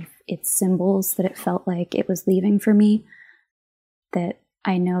sort of its symbols that it felt like it was leaving for me, that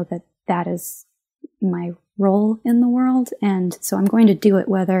I know that is my role in the world. And so I'm going to do it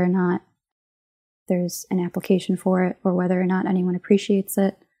whether or not there's an application for it or whether or not anyone appreciates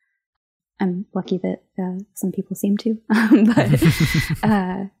it. I'm lucky that some people seem to, but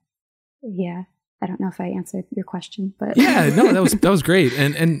yeah, I don't know if I answered your question, but yeah, no, that was great.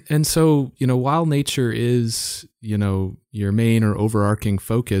 And so, while nature is, your main or overarching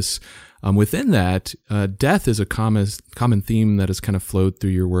focus, within that, death is a common theme that has kind of flowed through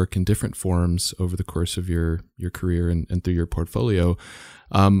your work in different forms over the course of your career and through your portfolio,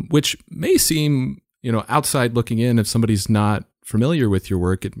 which may seem, outside looking in, if somebody's not familiar with your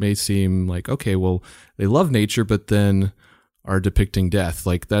work, it may seem like, okay, well, they love nature, but then are depicting death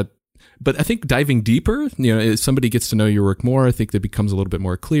like that. But I think diving deeper, as somebody gets to know your work more, I think that becomes a little bit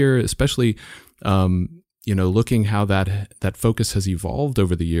more clear, especially, looking how that focus has evolved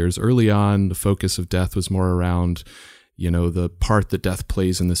over the years. Early on, the focus of death was more around, the part that death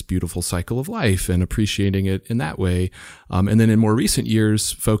plays in this beautiful cycle of life and appreciating it in that way. And then in more recent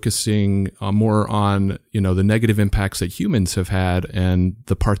years, focusing more on, the negative impacts that humans have had and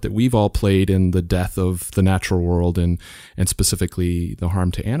the part that we've all played in the death of the natural world and specifically the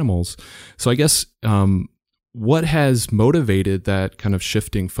harm to animals. So I guess, what has motivated that kind of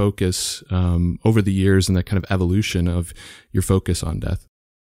shifting focus over the years and that kind of evolution of your focus on death?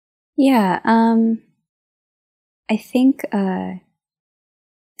 Yeah, I think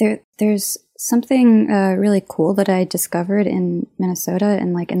there's something really cool that I discovered in Minnesota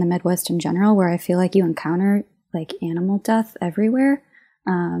and like in the Midwest in general, where I feel like you encounter like animal death everywhere.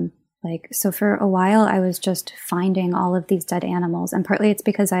 So for a while I was just finding all of these dead animals, and partly it's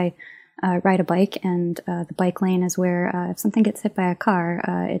because I ride a bike, and the bike lane is where if something gets hit by a car,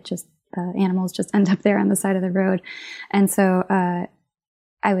 animals just end up there on the side of the road, and so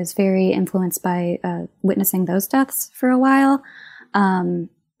I was very influenced by witnessing those deaths for a while,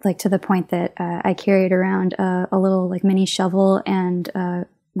 like to the point that I carried around a little like mini shovel and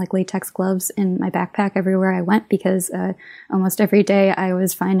like latex gloves in my backpack everywhere I went, because almost every day I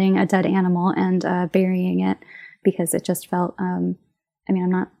was finding a dead animal and burying it, because it just felt, I'm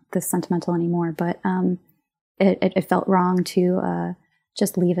not this sentimental anymore, but it felt wrong to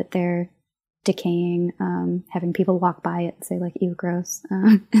just leave it there decaying, having people walk by it and say like, ew, gross,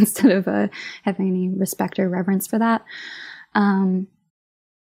 instead of having any respect or reverence for that.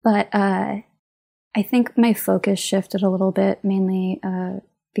 But I think my focus shifted a little bit, mainly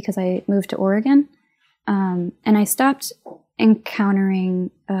because I moved to Oregon, and I stopped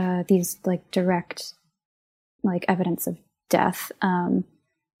encountering these like direct like evidence of death.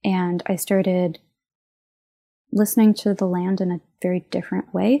 And I started listening to the land in a very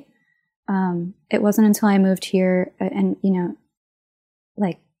different way. It wasn't until I moved here and,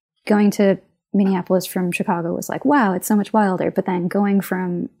 like going to Minneapolis from Chicago was like, wow, it's so much wilder. But then going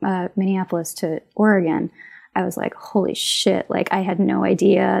from Minneapolis to Oregon, I was like, holy shit. Like, I had no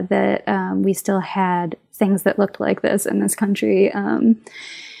idea that we still had things that looked like this in this country.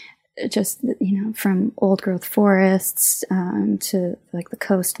 Just, from old growth forests to like the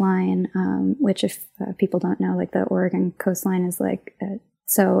coastline, which if people don't know, like the Oregon coastline is like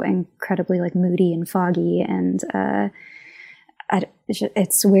so incredibly like moody and foggy. And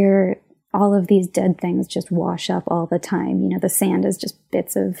it's where all of these dead things just wash up all the time. The sand is just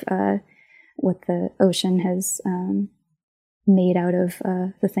bits of what the ocean has made out of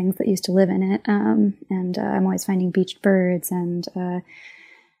the things that used to live in it. And I'm always finding beached birds and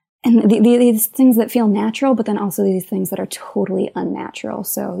these things that feel natural, but then also these things that are totally unnatural.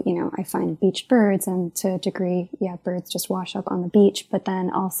 So, I find beached birds, and to a degree, birds just wash up on the beach. But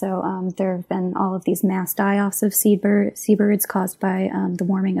then also there have been all of these mass die-offs of seabirds caused by the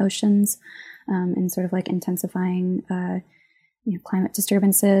warming oceans and sort of like intensifying climate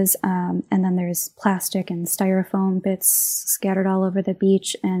disturbances. And then there's plastic and styrofoam bits scattered all over the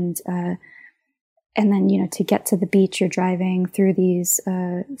beach. And then, to get to the beach, you're driving through these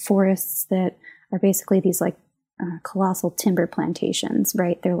forests that are basically these like colossal timber plantations,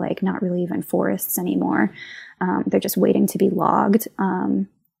 right? They're like not really even forests anymore. They're just waiting to be logged. And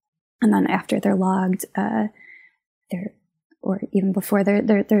then after they're logged, or even before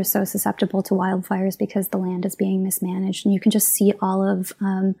they're so susceptible to wildfires because the land is being mismanaged. And you can just see all of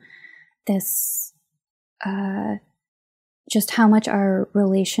this just how much our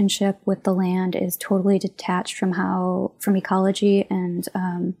relationship with the land is totally detached from ecology and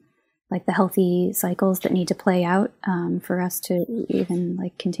like the healthy cycles that need to play out for us to even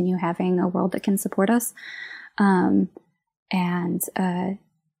like continue having a world that can support us. I've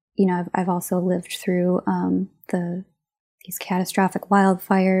also lived through these catastrophic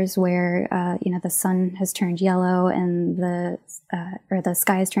wildfires where the sun has turned yellow and the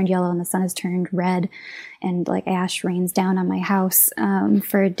sky has turned yellow and the sun has turned red, and like ash rains down on my house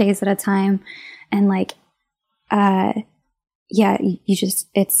for days at a time. And like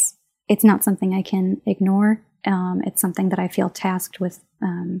it's not something I can ignore. It's something that I feel tasked with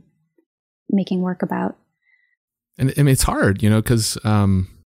making work about. And I mean, it's hard, because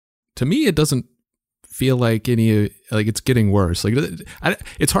to me it doesn't feel like it's getting worse. Like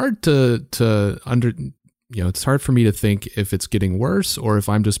it's hard it's hard for me to think if it's getting worse or if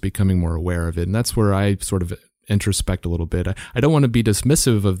I'm just becoming more aware of it. And that's where I sort of introspect a little bit. I don't want to be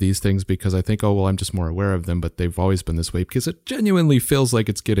dismissive of these things because I think, oh, well, I'm just more aware of them, but they've always been this way, because it genuinely feels like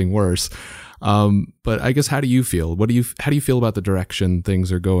it's getting worse. But I guess, how do you feel? How do you feel about the direction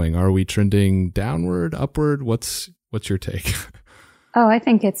things are going? Are we trending downward, upward? What's your take? Oh, I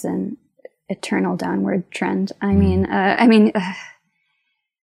think it's an eternal downward trend.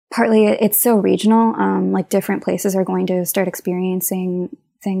 Partly it's so regional. Like different places are going to start experiencing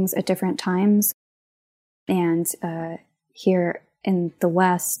things at different times. And here in the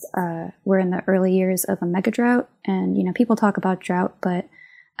West, we're in the early years of a mega drought. And, people talk about drought, but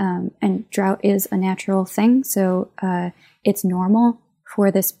and drought is a natural thing. So it's normal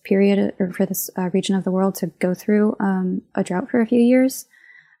for this period or for this region of the world to go through a drought for a few years.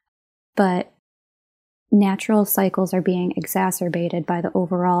 But natural cycles are being exacerbated by the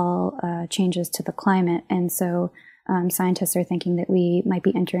overall changes to the climate. And so scientists are thinking that we might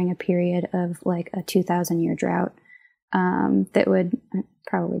be entering a period of like a 2,000-year drought that would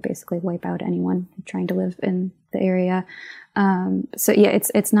probably basically wipe out anyone trying to live in the area.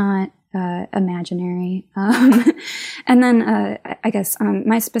 It's not imaginary. And then I guess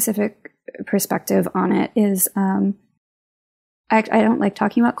my specific perspective on it is I don't like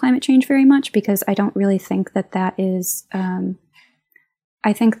talking about climate change very much because I don't really think that is,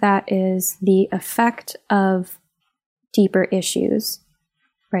 I think that is the effect of deeper issues,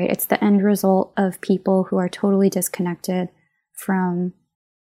 right? It's the end result of people who are totally disconnected from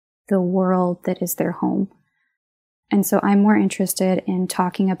the world that is their home. And so I'm more interested in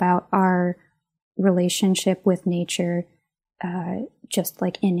talking about our relationship with nature just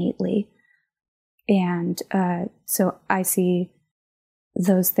like innately. And so I see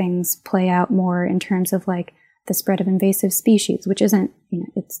those things play out more in terms of like the spread of invasive species, which isn't,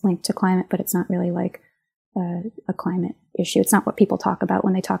 it's linked to climate, but it's not really like a climate issue. It's not what people talk about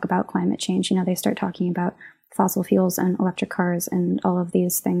when they talk about climate change. They start talking about fossil fuels and electric cars and all of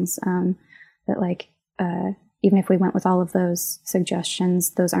these things that like, even if we went with all of those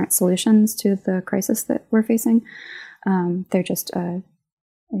suggestions, those aren't solutions to the crisis that we're facing. They're just, I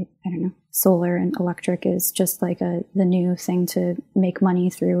don't know, solar and electric is just like the new thing to make money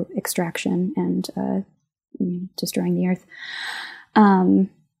through extraction and destroying the earth.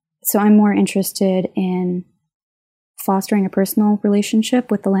 So I'm more interested in fostering a personal relationship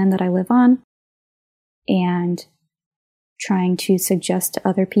with the land that I live on and trying to suggest to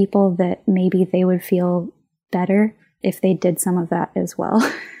other people that maybe they would feel better if they did some of that as well.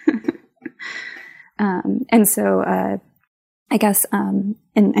 And so I guess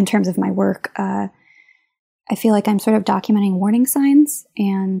in terms of my work, I feel like I'm sort of documenting warning signs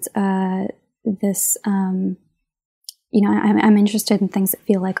and this, I'm interested in things that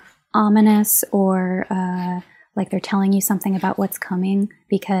feel like ominous or like they're telling you something about what's coming,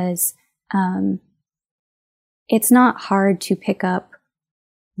 because it's not hard to pick up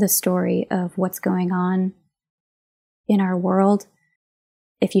the story of what's going on in our world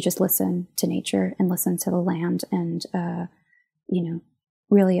if you just listen to nature and listen to the land and,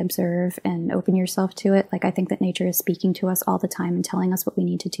 really observe and open yourself to it. Like, I think that nature is speaking to us all the time and telling us what we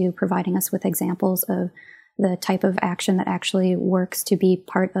need to do, providing us with examples of the type of action that actually works to be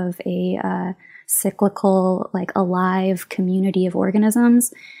part of a cyclical, like alive community of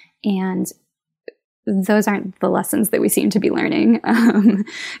organisms. And those aren't the lessons that we seem to be learning.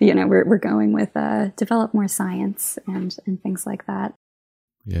 We're going with develop more science and things like that.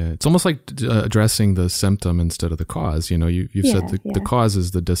 Yeah, it's almost like addressing the symptom instead of the cause. You've said the cause is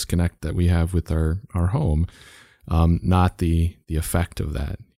the disconnect that we have with our home, not the effect of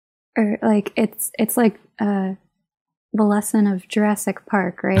that. Or like it's like the lesson of Jurassic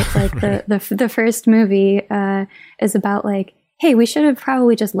Park, right? Like right. the first movie is about like, hey, we should have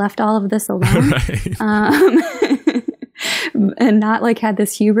probably just left all of this alone, right. And not like had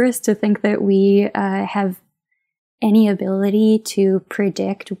this hubris to think that we have any ability to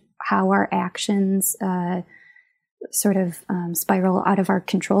predict how our actions spiral out of our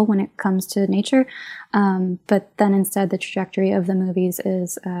control when it comes to nature. But then instead the trajectory of the movies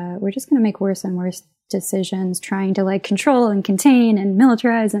is we're just going to make worse and worse decisions, trying to like control and contain and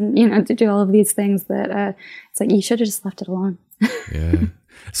militarize and, to do all of these things that it's like, you should have just left it alone. Yeah.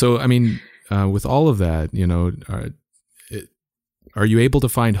 So, I mean, with all of that, are you able to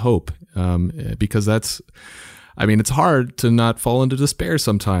find hope? Because it's hard to not fall into despair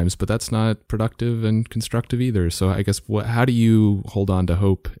sometimes, but that's not productive and constructive either. So I guess how do you hold on to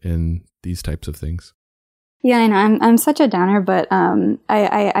hope in these types of things? Yeah, I know I'm such a downer, but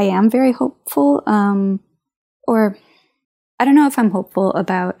I am very hopeful. Or I don't know if I'm hopeful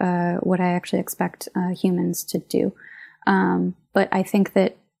about what I actually expect humans to do. But I think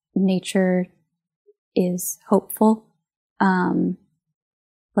that nature is hopeful.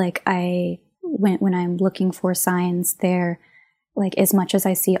 When I'm looking for signs there, like as much as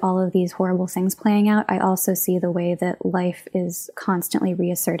I see all of these horrible things playing out, I also see the way that life is constantly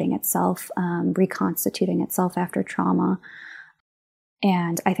reasserting itself, reconstituting itself after trauma.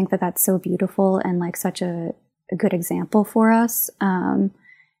 And I think that that's so beautiful and like such a good example for us.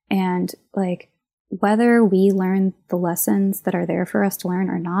 And like whether we learn the lessons that are there for us to learn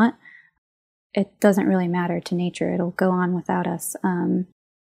or not, it doesn't really matter to nature. It'll go on without us.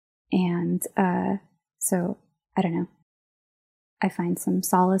 So I don't know. I find some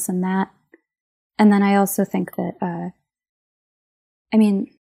solace in that. And then I also think that,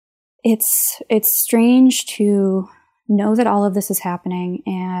 it's strange to know that all of this is happening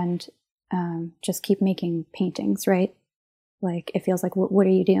and just keep making paintings, right? Like, it feels like, what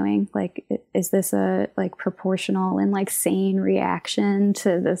are you doing? Like, is this a like proportional and like sane reaction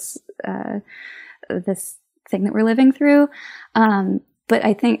to this, this thing that we're living through? But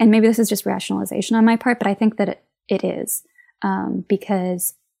I think, and maybe this is just rationalization on my part, but I think that it is,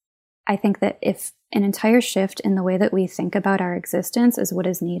 because I think that if an entire shift in the way that we think about our existence is what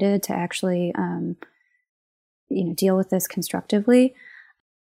is needed to actually, deal with this constructively,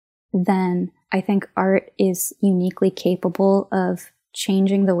 then I think art is uniquely capable of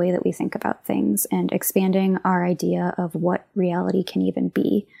changing the way that we think about things and expanding our idea of what reality can even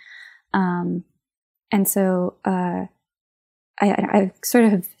be. And so, I sort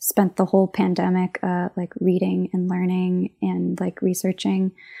of have spent the whole pandemic, like reading and learning and like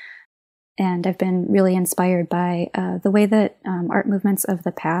researching. And I've been really inspired by the way that art movements of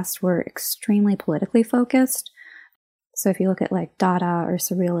the past were extremely politically focused. So if you look at like Dada or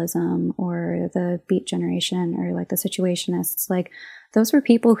Surrealism or the Beat Generation or like the Situationists, like those were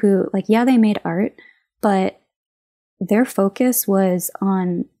people who like, yeah, they made art, but their focus was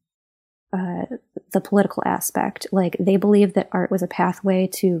on the political aspect. Like they believed that art was a pathway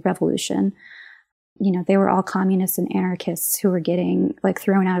to revolution. they were all communists and anarchists who were getting like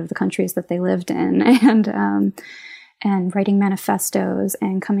thrown out of the countries that they lived in, and writing manifestos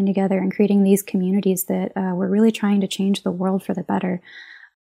and coming together and creating these communities that were really trying to change the world for the better.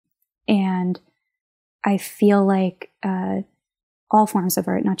 And I feel like all forms of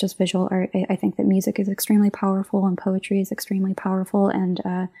art, not just visual art, I think that music is extremely powerful and poetry is extremely powerful. And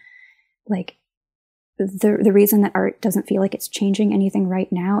like the reason that art doesn't feel like it's changing anything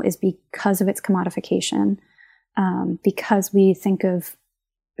right now is because of its commodification. Because we think of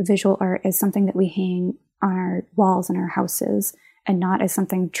visual art as something that we hang on our walls in our houses and not as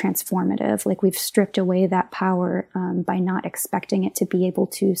something transformative. Like we've stripped away that power by not expecting it to be able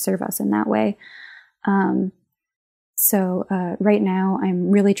to serve us in that way. So right now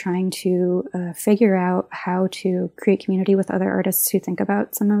I'm really trying to figure out how to create community with other artists who think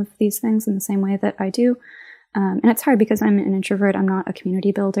about some of these things in the same way that I do. And it's hard because I'm an introvert. I'm not a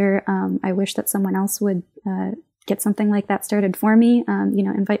community builder. I wish that someone else would get something like that started for me.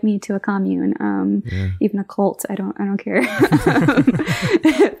 Invite me to a commune, even a cult. I don't care.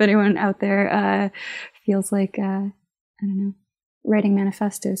 If anyone out there feels like, I don't know, writing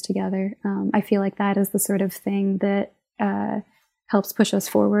manifestos together. I feel like that is the sort of thing that helps push us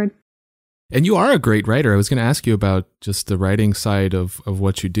forward. And you are a great writer. I was going to ask you about just the writing side of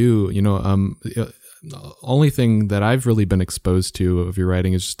what you do. The only thing that I've really been exposed to of your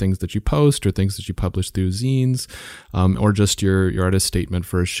writing is just things that you post or things that you publish through zines, or just your artist statement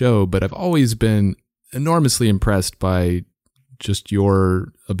for a show. But I've always been enormously impressed by just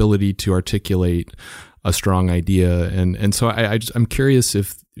your ability to articulate a strong idea. And so I'm curious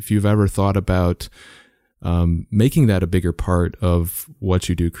if you've ever thought about making that a bigger part of what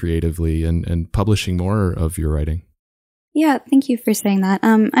you do creatively and publishing more of your writing. Yeah, thank you for saying that.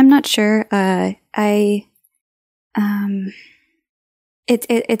 I'm not sure.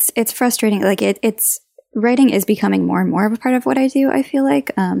 It's frustrating. Like it's writing is becoming more and more of a part of what I do. I feel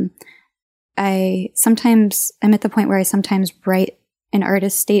like I'm at the point where I sometimes write an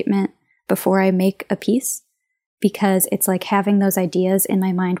artist statement before I make a piece, because it's like having those ideas in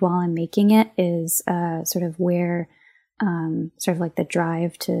my mind while I'm making it is sort of where sort of like the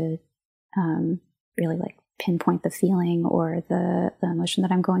drive to really like pinpoint the feeling or the emotion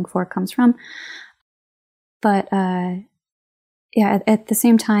that I'm going for comes from. But at the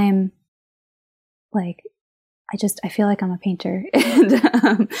same time, like I feel like I'm a painter, and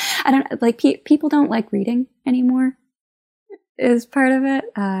I don't like people don't like reading anymore is part of it.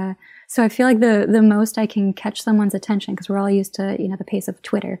 So I feel like the most I can catch someone's attention, because we're all used to the pace of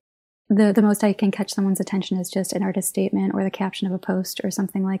Twitter. The most I can catch someone's attention is just an artist statement or the caption of a post or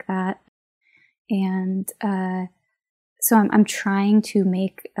something like that. And so I'm trying to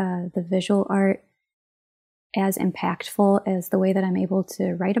make the visual art as impactful as the way that I'm able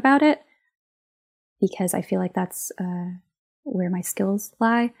to write about it, because I feel like that's where my skills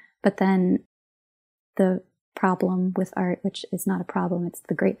lie. But then the problem with art, which is not a problem, it's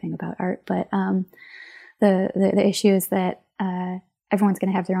the great thing about art, but the issue is that everyone's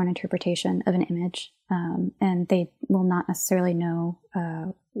going to have their own interpretation of an image, and they will not necessarily know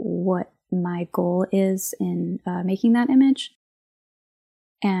what my goal is in making that image.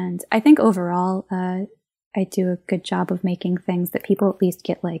 And I think overall, I do a good job of making things that people at least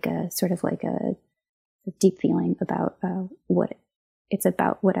get like a sort of like a deep feeling about what it's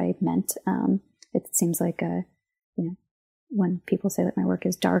about, what I meant. It seems like when people say that my work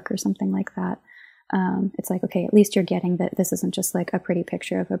is dark or something like that, it's like, okay, at least you're getting that this isn't just like a pretty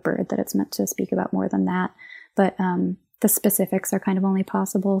picture of a bird, that it's meant to speak about more than that. But the specifics are kind of only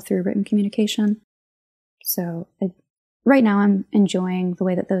possible through written communication. So right now I'm enjoying the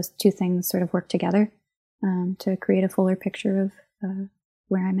way that those two things sort of work together to create a fuller picture of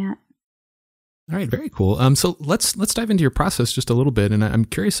where I'm at. All right, very cool. So let's dive into your process just a little bit, and I'm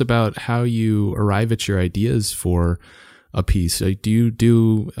curious about how you arrive at your ideas for a piece. Do you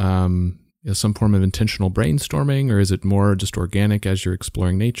do some form of intentional brainstorming, or is it more just organic as you're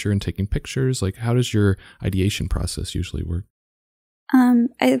exploring nature and taking pictures? Like, how does your ideation process usually work?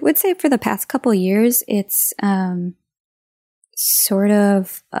 I would say for the past couple of years, it's sort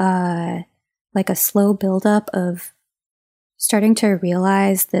of like a slow buildup of starting to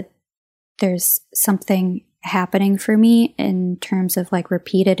realize that there's something happening for me in terms of like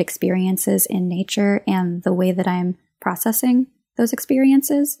repeated experiences in nature and the way that I'm processing those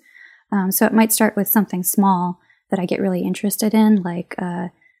experiences. So it might start with something small that I get really interested in, like,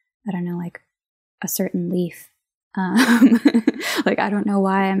 I don't know, like a certain leaf. Like, I don't know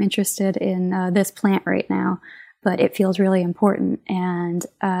why I'm interested in this plant right now, but it feels really important. And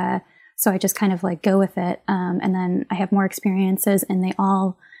so I just kind of like go with it. And then I have more experiences, and they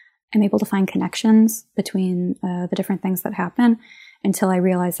all am able to find connections between the different things that happen until I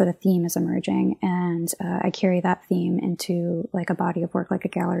realize that a theme is emerging, and I carry that theme into like a body of work, like a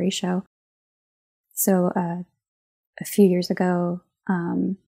gallery show. So a few years ago,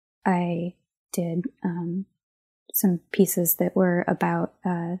 I did some pieces that were about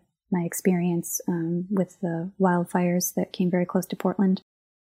my experience with the wildfires that came very close to Portland.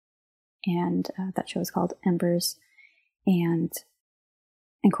 And that show is called Embers, and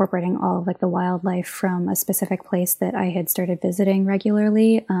incorporating all of like the wildlife from a specific place that I had started visiting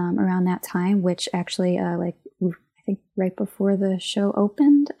regularly around that time, which actually I think right before the show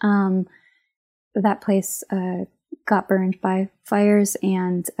opened, that place got burned by fires,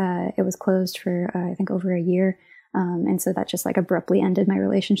 and it was closed for I think over a year. And so that just like abruptly ended my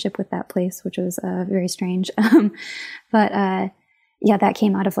relationship with that place, which was very strange. But yeah, that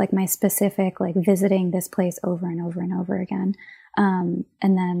came out of like my specific like visiting this place over and over and over again. And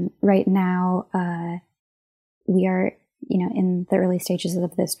then right now we are, in the early stages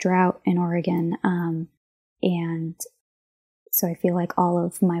of this drought in Oregon. And so I feel like all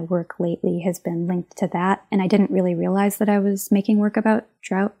of my work lately has been linked to that. And I didn't really realize that I was making work about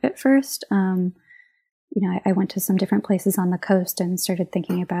drought at first. I went to some different places on the coast and started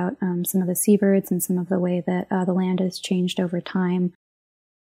thinking about some of the seabirds and some of the way that the land has changed over time.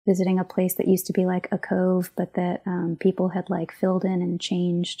 Visiting a place that used to be like a cove, but that people had like filled in and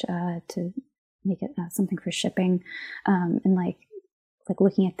changed to make it something for shipping, and like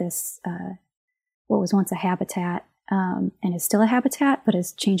looking at this what was once a habitat and is still a habitat, but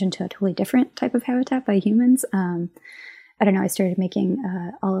has changed into a totally different type of habitat by humans. I don't know, I started making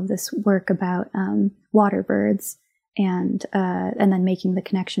all of this work about water birds, and then making the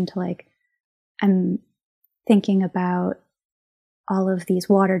connection to like, I'm thinking about all of these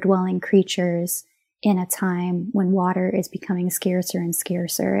water-dwelling creatures in a time when water is becoming scarcer and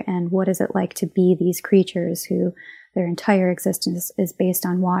scarcer, and what is it like to be these creatures who their entire existence is based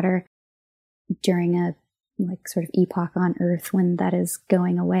on water during a like sort of epoch on Earth when that is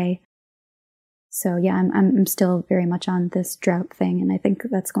going away. So yeah, I'm still very much on this drought thing, and I think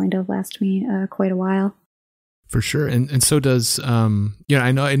that's going to last me quite a while. For sure. And so does,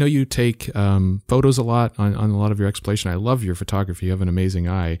 I know you take photos a lot on a lot of your exploration. I love your photography. You have an amazing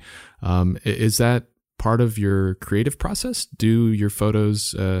eye. Is that part of your creative process? Do your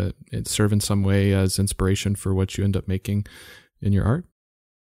photos serve in some way as inspiration for what you end up making in your art?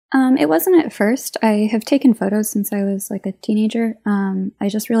 It wasn't at first. I have taken photos since I was like a teenager. I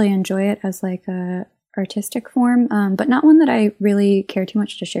just really enjoy it as like a artistic form, but not one that I really care too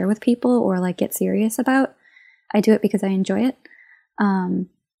much to share with people or like get serious about. I do it because I enjoy it.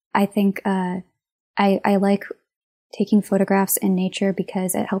 I think I like taking photographs in nature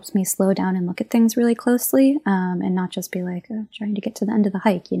because it helps me slow down and look at things really closely, and not just be like trying to get to the end of the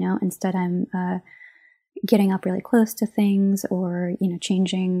hike, Instead, I'm getting up really close to things, or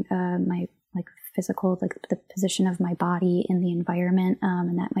changing my like physical, like the position of my body in the environment,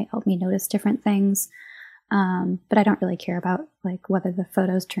 and that might help me notice different things. But I don't really care about like whether the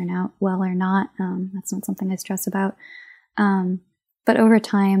photos turn out well or not. That's not something I stress about. But over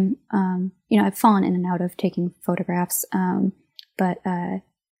time, I've fallen in and out of taking photographs. But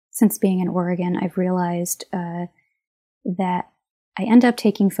since being in Oregon, I've realized that I end up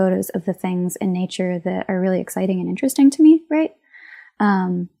taking photos of the things in nature that are really exciting and interesting to me, right?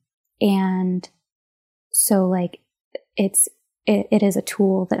 And so like it is a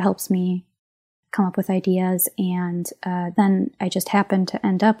tool that helps me come up with ideas, and then I just happen to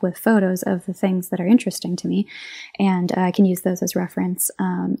end up with photos of the things that are interesting to me, and I can use those as reference.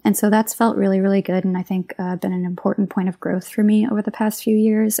 And so that's felt really, really good, and I think been an important point of growth for me over the past few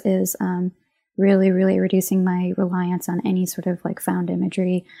years is really, really reducing my reliance on any sort of like found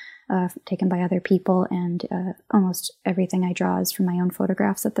imagery taken by other people, and almost everything I draw is from my own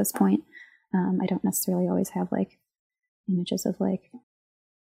photographs at this point. I don't necessarily always have like images of like,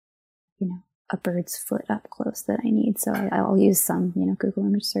 a bird's foot up close that I need. So I'll use some, Google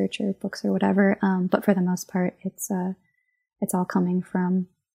image search or books or whatever. But for the most part, it's all coming from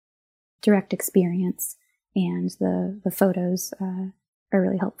direct experience, and the photos are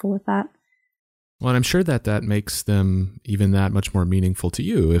really helpful with that. Well, and I'm sure that makes them even that much more meaningful to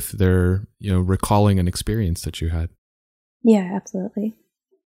you if they're, recalling an experience that you had. Yeah, absolutely.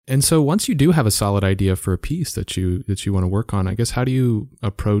 And so once you do have a solid idea for a piece that you want to work on, I guess, how do you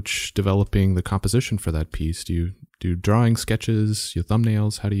approach developing the composition for that piece? Do you do drawing, sketches, your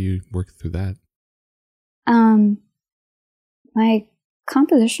thumbnails? How do you work through that? My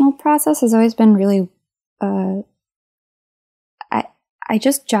compositional process has always been really, I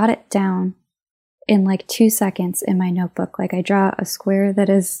just jot it down. in like 2 seconds in my notebook. Like I draw a square that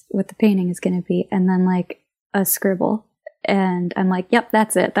is what the painting is going to be, and then like a scribble. And I'm like, yep,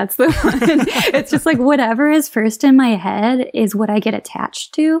 that's it. That's the one. It's just like whatever is first in my head is what I get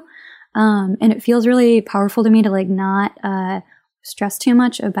attached to. And it feels really powerful to me to like not stress too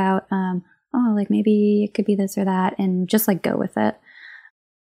much about, oh, like maybe it could be this or that, and just like go with it.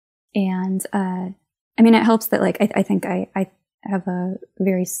 And I mean, it helps that like I think I have a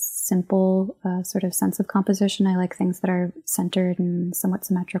very simple sort of sense of composition. I like things that are centered and somewhat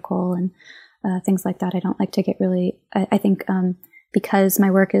symmetrical and things like that. I don't like to get really, I think because my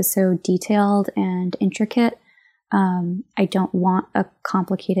work is so detailed and intricate, I don't want a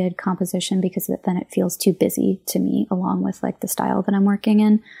complicated composition because then it feels too busy to me along with like the style that I'm working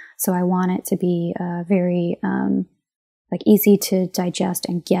in. So I want it to be very like easy to digest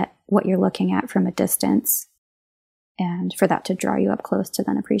and get what you're looking at from a distance, and for that to draw you up close to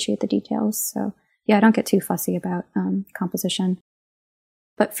then appreciate the details. So yeah, I don't get too fussy about composition.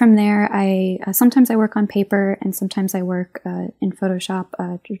 But from there, I sometimes I work on paper and sometimes I work in Photoshop.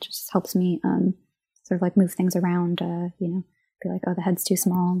 It just helps me sort of like move things around, you know, be like, oh, the head's too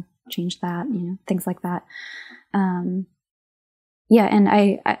small, change that, you know, things like that. Yeah, and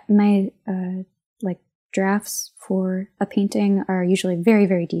my like drafts for a painting are usually very,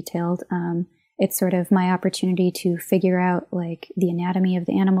 very detailed. It's sort of my opportunity to figure out like the anatomy of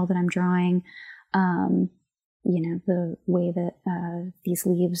the animal that I'm drawing, you know, the way that these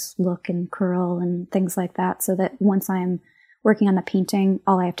leaves look and curl and things like that, so that once I'm working on the painting,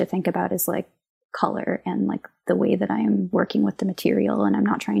 all I have to think about is like color and like the way that I am working with the material, and I'm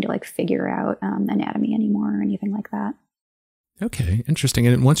not trying to like figure out anatomy anymore or anything like that. Okay, interesting.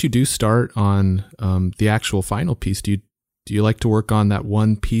 And once you do start on the actual final piece, do you like to work on that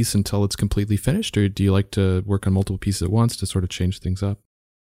one piece until it's completely finished, or do you like to work on multiple pieces at once to sort of change things up?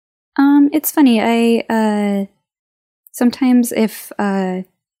 It's funny. I sometimes if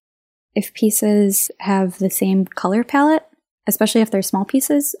pieces have the same color palette, especially if they're small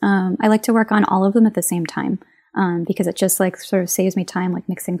pieces, I like to work on all of them at the same time, because it just like sort of saves me time, like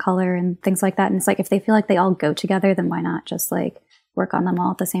mixing color and things like that. And it's like if they feel like they all go together, then why not just like work on them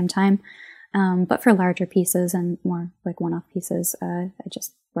all at the same time? But for larger pieces and more like one-off pieces, I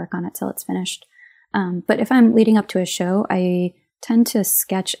just work on it till it's finished. But if I'm leading up to a show, I tend to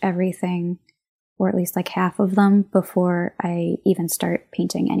sketch everything, or at least like half of them, before I even start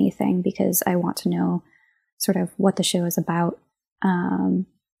painting anything, because I want to know sort of what the show is about,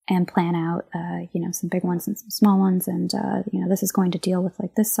 and plan out, you know, some big ones and some small ones. And, you know, this is going to deal with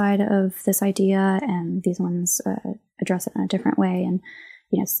like this side of this idea, and these ones address it in a different way. And,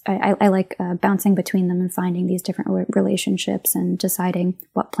 you know, I like bouncing between them and finding these different relationships and deciding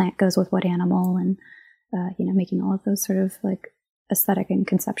what plant goes with what animal, and, you know, making all of those sort of like aesthetic and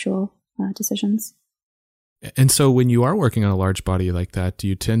conceptual decisions. And so when you are working on a large body like that, do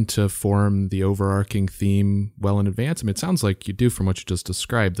you tend to form the overarching theme well in advance? I mean, it sounds like you do from what you just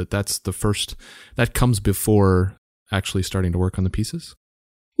described, that's the first, that comes before actually starting to work on the pieces?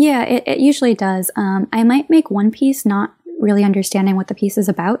 Yeah, it usually does. I might make one piece not really understanding what the piece is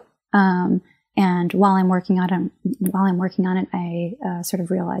about. And while I'm working on it, I sort of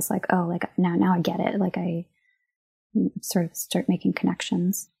realize like, oh, like now I get it. Like I sort of start making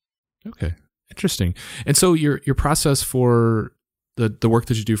connections. Okay. Interesting. And so your process for the work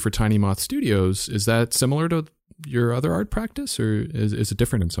that you do for Tiny Moth Studios, is that similar to your other art practice, or is it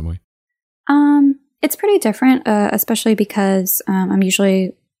different in some way? It's pretty different, especially because I'm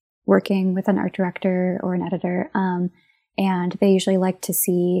usually working with an art director or an editor, and they usually like to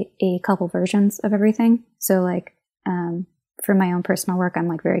see a couple versions of everything. So like for my own personal work, I'm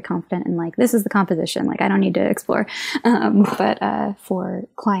like very confident in like, this is the composition, like I don't need to explore. But for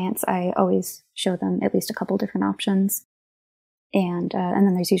clients, I always show them at least a couple different options. And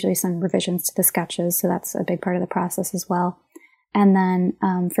then there's usually some revisions to the sketches. So that's a big part of the process as well. And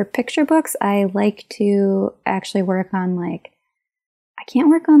then for picture books, I like to actually work on like, I can't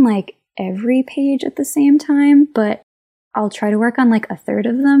work on like every page at the same time, but I'll try to work on like a third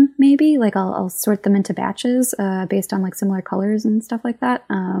of them, maybe. Like I'll sort them into batches based on like similar colors and stuff like that,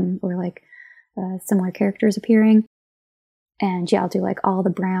 or like similar characters appearing. And yeah, I'll do like all the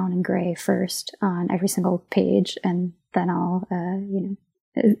brown and gray first on every single page, and then I'll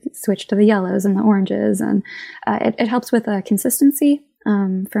switch to the yellows and the oranges, and it helps with consistency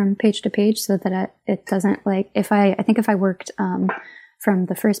from page to page, so that it doesn't like if I worked from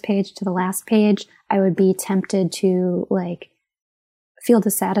the first page to the last page, I would be tempted to like feel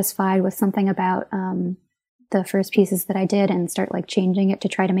dissatisfied with something about the first pieces that I did and start like changing it to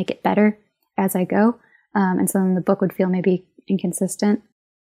try to make it better as I go. And so then the book would feel maybe inconsistent.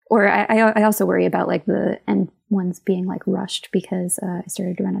 Or I also worry about like the end ones being like rushed because I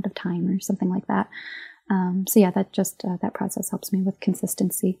started to run out of time or something like that. So yeah, that process helps me with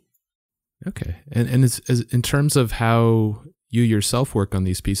consistency. Okay. And as in terms of how you yourself work on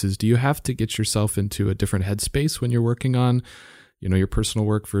these pieces, do you have to get yourself into a different headspace when you're working on, your personal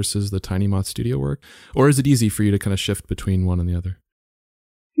work versus the Tiny Moth studio work? Or is it easy for you to kind of shift between one and the other?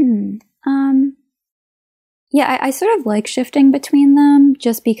 Yeah, I sort of like shifting between them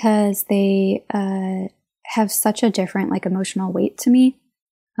just because they have such a different like emotional weight to me.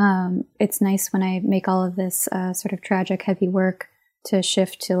 It's nice when I make all of this sort of tragic, heavy work to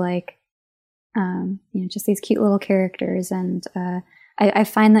shift to like, just these cute little characters. And I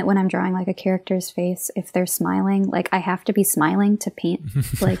find that when I'm drawing like a character's face, if they're smiling, like I have to be smiling to paint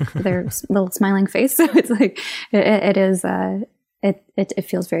like their little smiling face. So it's like it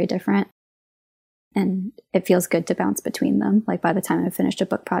feels very different. And it feels good to bounce between them. Like by the time I finished a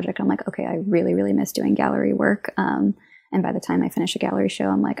book project, I'm like, okay, I really, really miss doing gallery work. And by the time I finish a gallery show,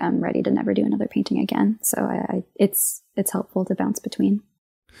 I'm like, I'm ready to never do another painting again. So it's helpful to bounce between.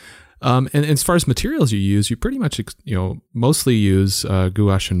 And as far as materials you use, you pretty much, mostly use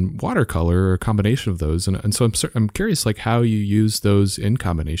gouache and watercolor, or a combination of those. And so I'm curious, like how you use those in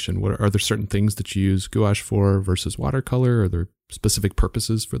combination. Are there certain things that you use gouache for versus watercolor? Are there specific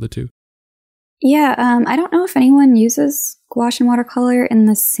purposes for the two? Yeah, I don't know if anyone uses gouache and watercolor in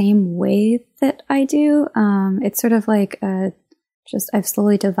the same way that I do. It's sort of like I've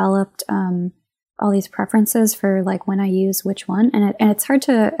slowly developed all these preferences for like when I use which one, and it's hard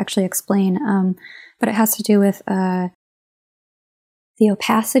to actually explain. But it has to do with the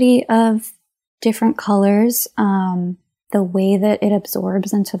opacity of different colors, the way that it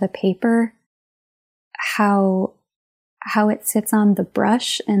absorbs into the paper, how it sits on the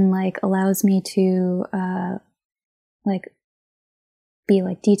brush and like allows me to like be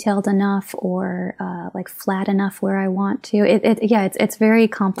like detailed enough or like flat enough where I want to. It's very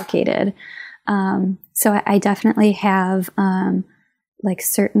complicated. So I definitely have like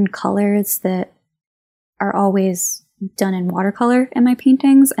certain colors that are always done in watercolor in my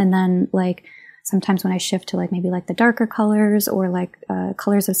paintings, and then like sometimes when I shift to like maybe like the darker colors or like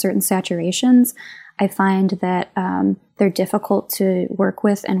colors of certain saturations, I find that they're difficult to work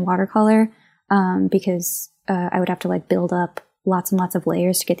with in watercolor because I would have to like build up lots and lots of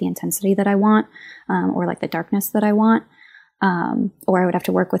layers to get the intensity that I want, or like the darkness that I want, or I would have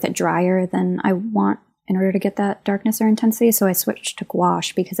to work with it drier than I want in order to get that darkness or intensity. So I switched to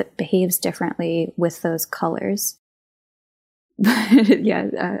gouache because it behaves differently with those colors.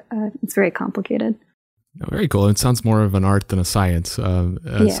 It's very complicated. Oh, very cool. It sounds more of an art than a science, so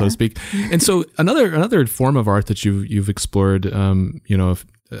to speak. And so another form of art that you've explored,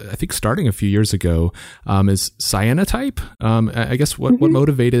 I think starting a few years ago, is cyanotype. I guess what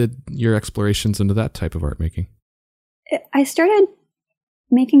motivated your explorations into that type of art making? I started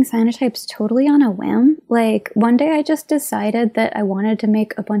making cyanotypes totally on a whim. Like one day I just decided that I wanted to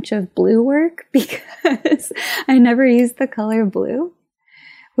make a bunch of blue work because I never used the color blue.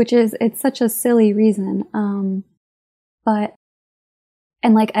 It's such a silly reason. I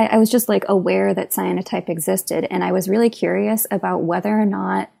was just like aware that cyanotype existed, and I was really curious about whether or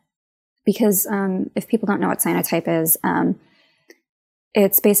not, because if people don't know what cyanotype is,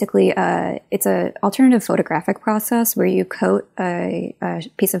 it's basically it's a alternative photographic process where you coat a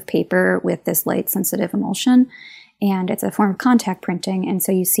piece of paper with this light sensitive emulsion. And it's a form of contact printing. And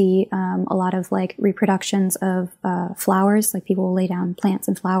so you see a lot of like reproductions of flowers, like people will lay down plants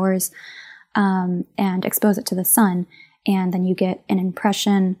and flowers and expose it to the sun. And then you get an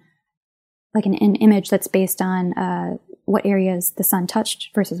impression, like an image that's based on what areas the sun touched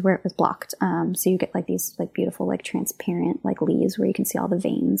versus where it was blocked. So you get like these like beautiful, like transparent like leaves where you can see all the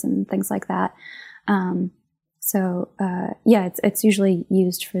veins and things like that. It's usually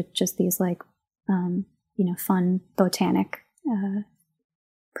used for just these like, fun botanic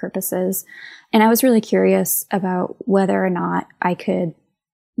purposes. And I was really curious about whether or not I could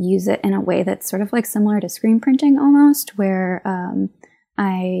use it in a way that's sort of like similar to screen printing almost, where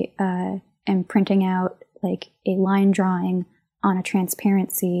I am printing out like a line drawing on a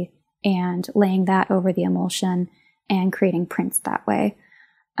transparency and laying that over the emulsion and creating prints that way.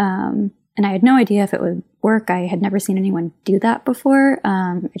 And I had no idea if it would work. I had never seen anyone do that before.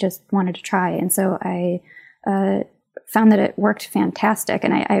 I just wanted to try. And so I found that it worked fantastic.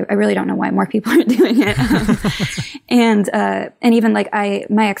 And I really don't know why more people aren't doing it. And even like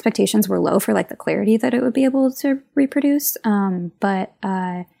my expectations were low for like the clarity that it would be able to reproduce. But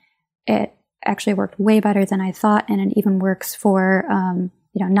it actually worked way better than I thought. And it even works for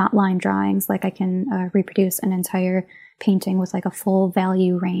not line drawings. Like I can reproduce an entire painting with like a full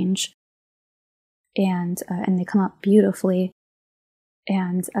value range, and they come up beautifully.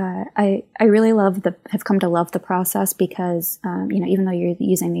 And I really have come to love the process because, even though you're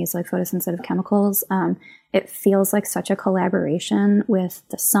using these like photosensitive chemicals, it feels like such a collaboration with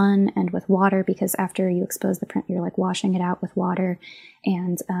the sun and with water, because after you expose the print, you're like washing it out with water,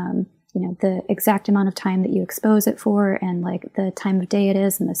 and, the exact amount of time that you expose it for, and like the time of day it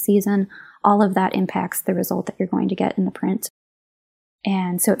is and the season, all of that impacts the result that you're going to get in the print.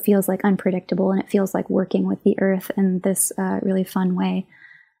 And so it feels like unpredictable, and it feels like working with the earth in this really fun way.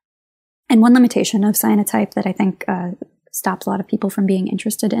 And one limitation of cyanotype that I think stops a lot of people from being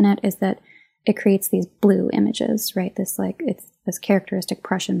interested in it is that it creates these blue images, right? It's this characteristic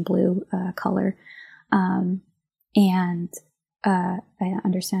Prussian blue color. And I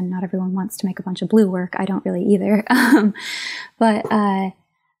understand not everyone wants to make a bunch of blue work. I don't really either. But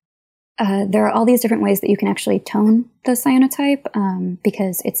there are all these different ways that you can actually tone the cyanotype,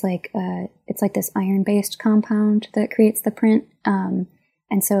 because it's like this iron-based compound that creates the print.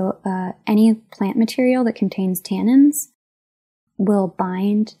 And so any plant material that contains tannins will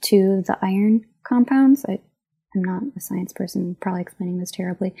bind to the iron compounds. I'm not a science person, probably explaining this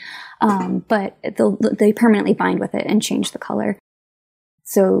terribly, but they permanently bind with it and change the color.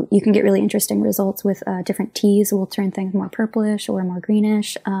 So you can get really interesting results with different teas will turn things more purplish or more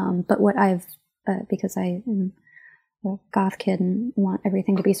greenish. But what because I am a goth kid and want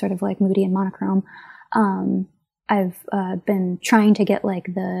everything to be sort of like moody and monochrome, I've been trying to get like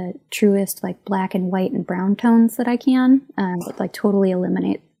the truest like black and white and brown tones that I can, but like totally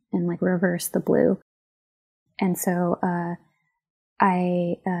eliminate and like reverse the blue. And so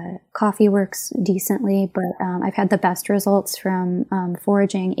coffee works decently, but I've had the best results from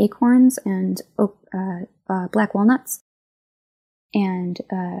foraging acorns and black walnuts, and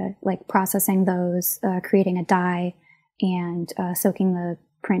like processing those, creating a dye, and soaking the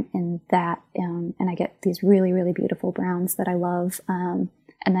print in that, and I get these really, really beautiful browns that I love. And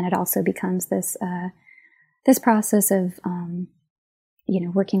then it also becomes this process of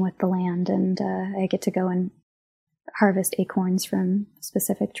working with the land, and I get to go and harvest acorns from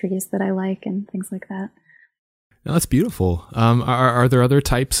specific trees that I like and things like that. No, that's beautiful. Are there other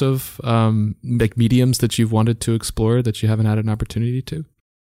types of like mediums that you've wanted to explore that you haven't had an opportunity to?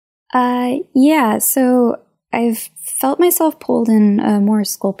 Yeah. So I've felt myself pulled in a more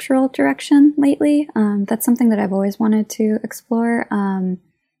sculptural direction lately. That's something that I've always wanted to explore. I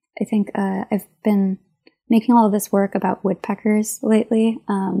think I've been making all of this work about woodpeckers lately.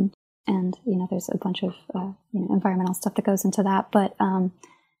 And, there's a bunch of, environmental stuff that goes into that. But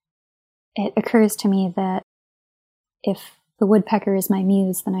it occurs to me that if the woodpecker is my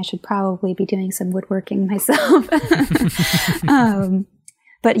muse, then I should probably be doing some woodworking myself.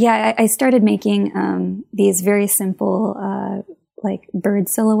 But yeah, I started making these very simple, like bird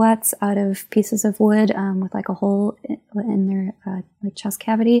silhouettes out of pieces of wood with like a hole in their like chest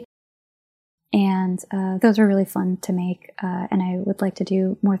cavity. And those are really fun to make, and I would like to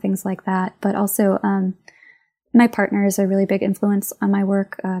do more things like that. But also, my partner is a really big influence on my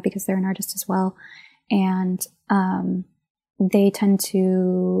work because they're an artist as well, and they tend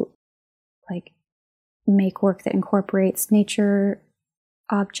to like make work that incorporates nature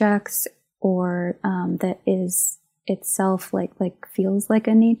objects, or that is itself like feels like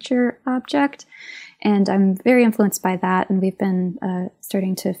a nature object. And I'm very influenced by that, and we've been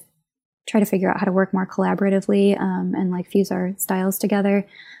starting to try to figure out how to work more collaboratively and like fuse our styles together.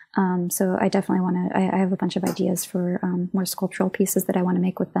 So I definitely want to, I have a bunch of ideas for more sculptural pieces that I want to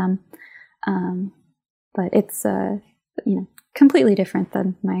make with them. But it's, completely different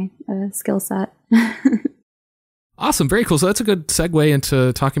than my skill set. Awesome. Very cool. So that's a good segue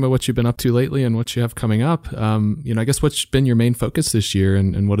into talking about what you've been up to lately and what you have coming up. I guess what's been your main focus this year,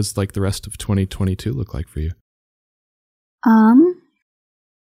 and what does like the rest of 2022 look like for you?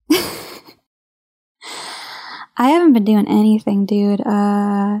 I haven't been doing anything, dude.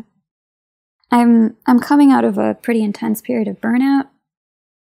 I'm coming out of a pretty intense period of burnout,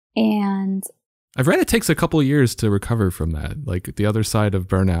 and I've read it takes a couple of years to recover from that. Like the other side of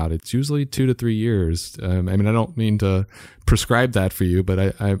burnout, it's usually 2 to 3 years. I don't mean to prescribe that for you,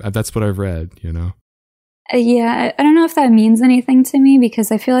 but I that's what I've read, Yeah, I don't know if that means anything to me, because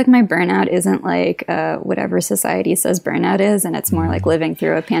I feel like my burnout isn't like whatever society says burnout is, and it's more like living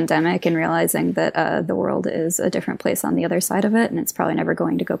through a pandemic and realizing that the world is a different place on the other side of it, and it's probably never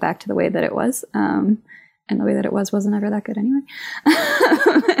going to go back to the way that it was. And the way that it wasn't ever that good anyway.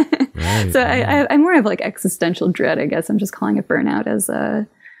 Right, so I more have like existential dread, I guess. I'm just calling it burnout as a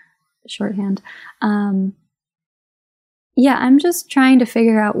shorthand. Yeah, I'm just trying to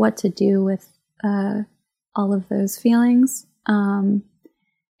figure out what to do with all of those feelings. And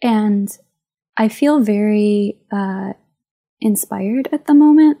I feel very inspired at the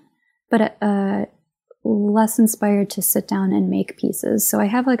moment, but less inspired to sit down and make pieces. So I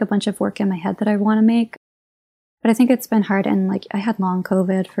have like a bunch of work in my head that I want to make, but I think it's been hard. And like I had long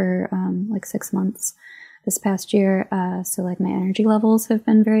COVID for like 6 months this past year. So like my energy levels have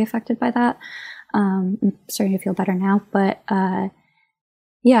been very affected by that. I'm starting to feel better now, but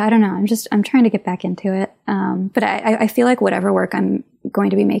yeah, I don't know. I'm trying to get back into it. But I feel like whatever work I'm going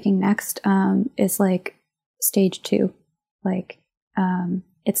to be making next is like stage 2. Like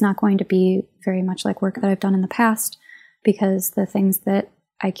it's not going to be very much like work that I've done in the past, because the things that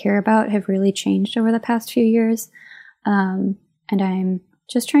I care about have really changed over the past few years. And I'm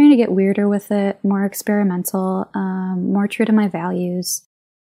just trying to get weirder with it, more experimental, more true to my values.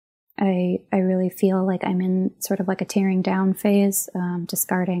 I really feel like I'm in sort of like a tearing down phase,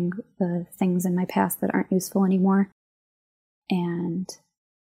 discarding the things in my past that aren't useful anymore. And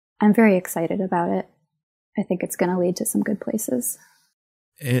I'm very excited about it. I think it's going to lead to some good places.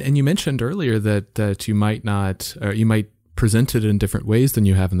 And you mentioned earlier that you might not, or you might present it in different ways than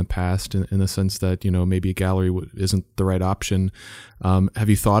you have in the past, in the sense that, you know, maybe a gallery isn't the right option. Have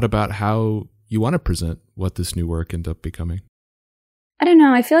you thought about how you want to present what this new work ended up becoming? I don't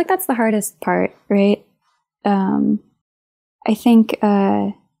know. I feel like that's the hardest part, right? I think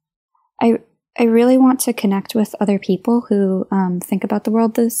I really want to connect with other people who think about the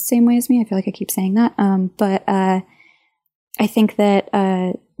world the same way as me. I feel like I keep saying that. But I think that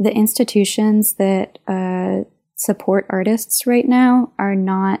the institutions that support artists right now are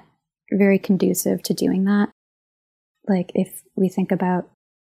not very conducive to doing that. Like if we think about,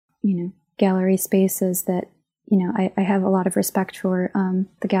 you know, gallery spaces that, you know, I have a lot of respect for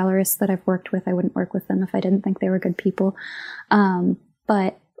the gallerists that I've worked with. I wouldn't work with them if I didn't think they were good people.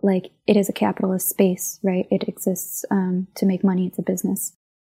 But like it is a capitalist space, right? It exists to make money. It's a business.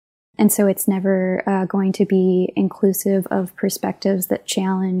 And so it's never going to be inclusive of perspectives that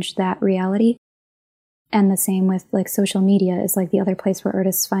challenge that reality. And the same with like social media is like the other place where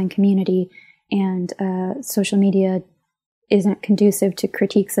artists find community, and social media isn't conducive to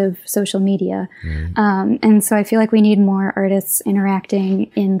critiques of social media. Mm. And so I feel like we need more artists interacting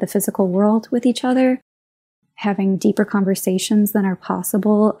in the physical world with each other, having deeper conversations than are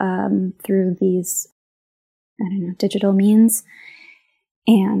possible through these, I don't know, digital means.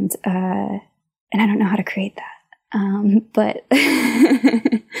 And I don't know how to create that. But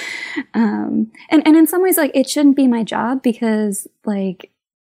and in some ways, like it shouldn't be my job, because like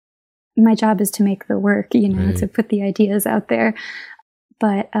my job is to make the work, you know, right, to put the ideas out there.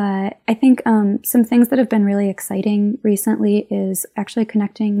 But I think some things that have been really exciting recently is actually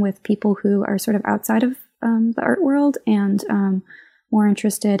connecting with people who are sort of outside of the art world and more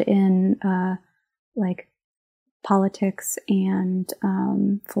interested in like politics and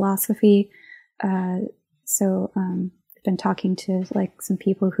philosophy. So I've been talking to like some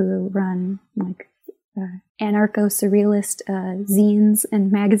people who run like anarcho-surrealist zines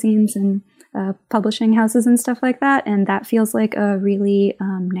and magazines and publishing houses and stuff like that. And that feels like a really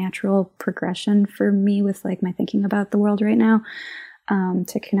natural progression for me with like my thinking about the world right now,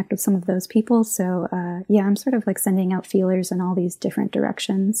 to connect with some of those people. So yeah, I'm sort of like sending out feelers in all these different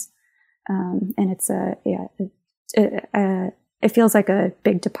directions. And it's it feels like a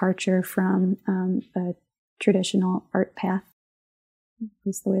big departure from a traditional art path, at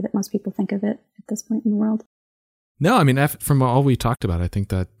least the way that most people think of it at this point in the world. No, I mean, from all we talked about, I think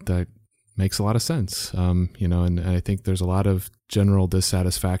that makes a lot of sense. You know, and I think there's a lot of general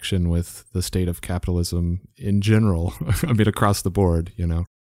dissatisfaction with the state of capitalism in general. I mean, across the board, you know.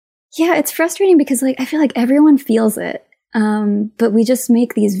 Yeah, it's frustrating because like I feel like everyone feels it. But we just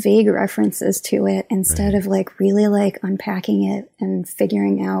make these vague references to it instead of like really like unpacking it and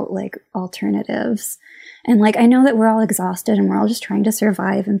figuring out like alternatives. And like, I know that we're all exhausted and we're all just trying to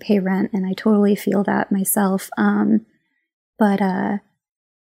survive and pay rent. And I totally feel that myself. But I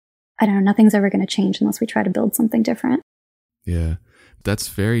don't know, nothing's ever going to change unless we try to build something different. Yeah, that's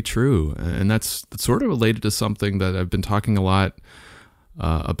very true. And that's sort of related to something that I've been talking a lot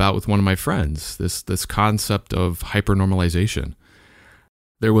about with one of my friends, this concept of hypernormalization.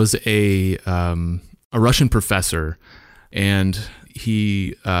 There was a Russian professor, and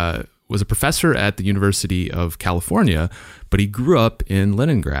he was a professor at the University of California, but he grew up in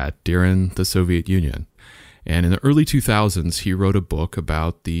Leningrad during the Soviet Union. And in the early 2000s, he wrote a book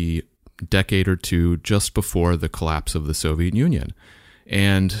about the decade or two just before the collapse of the Soviet Union.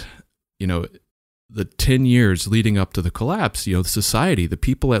 And, you know, the 10 years leading up to the collapse, the society, the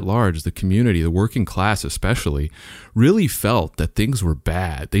people at large, the community, the working class especially, really felt that things were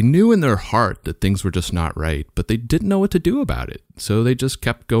bad. They knew in their heart that things were just not right, but they didn't know what to do about it. So they just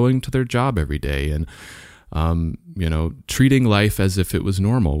kept going to their job every day and, treating life as if it was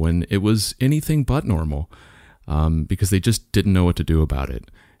normal when it was anything but normal, because they just didn't know what to do about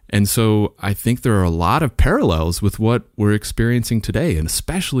it. And so I think there are a lot of parallels with what we're experiencing today, and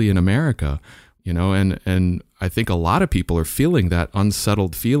especially in America. And I think a lot of people are feeling that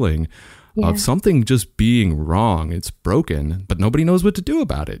unsettled feeling of something just being wrong. It's broken, but nobody knows what to do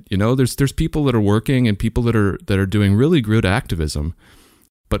about it. There's people that are working and people that are doing really good activism.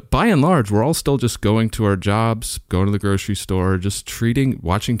 But by and large, we're all still just going to our jobs, going to the grocery store, just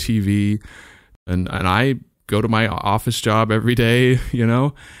watching TV. And I go to my office job every day,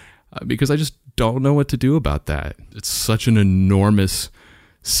 because I just don't know what to do about that. It's such an enormous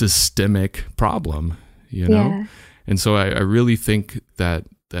systemic problem, And so I really think that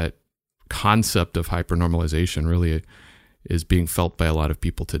concept of hypernormalization really is being felt by a lot of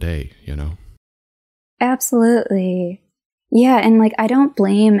people today, Absolutely. Yeah. And I don't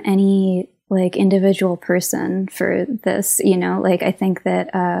blame any individual person for this, I think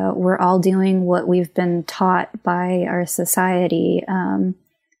that we're all doing what we've been taught by our society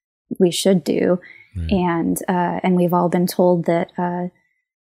we should do. Right. And we've all been told that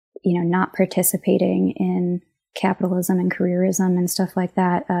not participating in capitalism and careerism and stuff like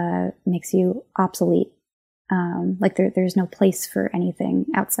that makes you obsolete. There's no place for anything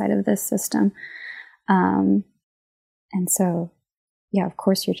outside of this system. And so, of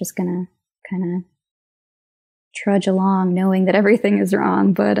course, you're just going to kind of trudge along knowing that everything is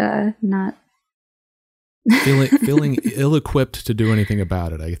wrong, but not... feeling ill-equipped to do anything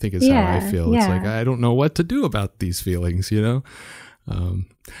about it, I think is how I feel. It's like, I don't know what to do about these feelings,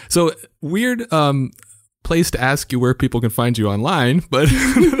 So weird place to ask you where people can find you online, but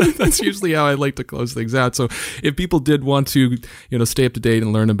that's usually how I like to close things out. So if people did want to, stay up to date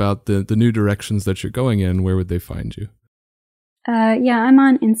and learn about the new directions that you're going in, where would they find you? I'm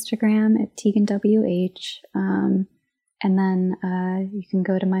on Instagram at TeganWH. And then you can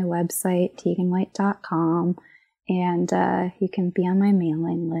go to my website, teganwhite.com, and you can be on my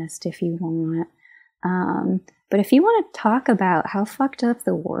mailing list if you want. But if you want to talk about how fucked up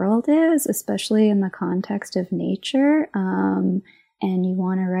the world is, especially in the context of nature, and you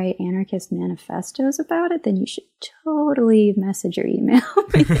want to write anarchist manifestos about it, then you should totally message or email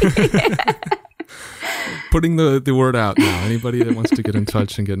me. Putting the word out now. Anybody that wants to get in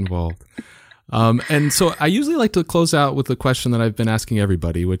touch and get involved. And so I usually like to close out with a question that I've been asking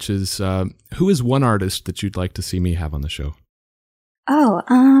everybody, which is, who is one artist that you'd like to see me have on the show? I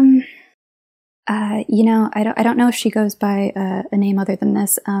don't know if she goes by a name other than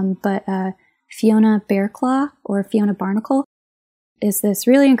this, but Fiona Bearclaw or Fiona Barnacle is this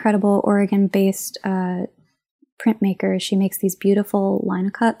really incredible Oregon-based printmaker. She makes these beautiful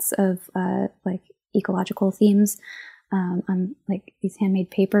linocuts of ecological themes on these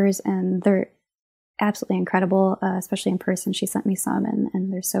handmade papers, and they're absolutely incredible, especially in person. She sent me some,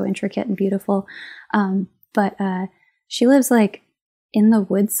 and they're so intricate and beautiful. But she lives in the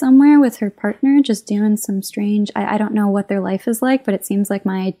woods somewhere with her partner, just doing some strange, I don't know what their life is like, but it seems like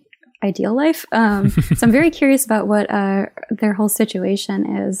my ideal life. So I'm very curious about what their whole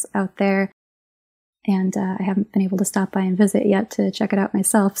situation is out there. And I haven't been able to stop by and visit yet to check it out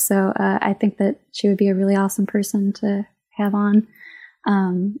myself. So I think that she would be a really awesome person to have on.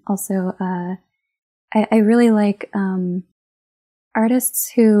 Also, I really like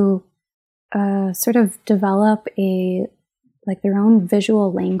artists who sort of develop their own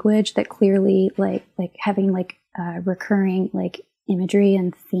visual language that clearly having recurring imagery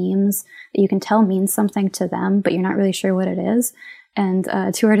and themes that you can tell means something to them, but you're not really sure what it is. And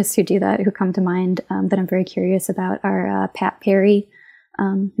two artists who do that, who come to mind that I'm very curious about, are Pat Perry,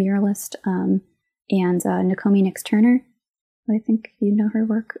 muralist, and Nakomi Nix Turner. I think you know her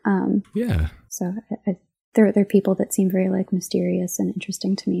work. So they're people that seem very mysterious and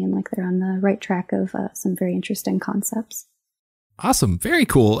interesting to me, and they're on the right track of some very interesting concepts. Awesome. Very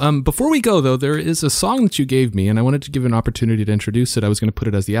cool. Before we go, though, there is a song that you gave me, and I wanted to give an opportunity to introduce it. I was going to put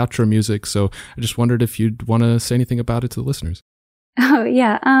it as the outro music, so I just wondered if you'd want to say anything about it to the listeners. Oh,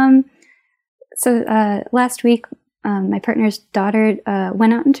 yeah. So last week, my partner's daughter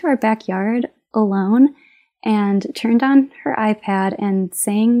went out into our backyard alone and turned on her iPad and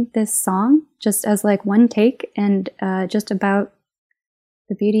sang this song just as one take, and just about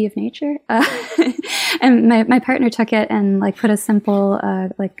the beauty of nature. And my partner took it and put a simple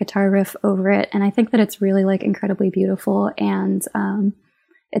guitar riff over it, and I think that it's really incredibly beautiful, and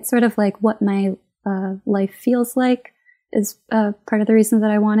it's sort of what my life feels like is part of the reason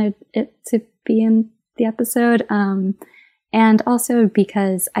that I wanted it to be in the episode. And also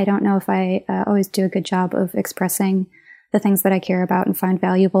because I don't know if I always do a good job of expressing the things that I care about and find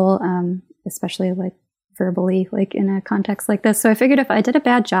valuable, especially like verbally, like in a context like this. So I figured if I did a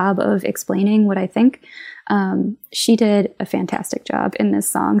bad job of explaining what I think, she did a fantastic job in this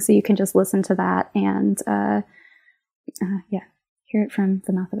song. So you can just listen to that and, hear it from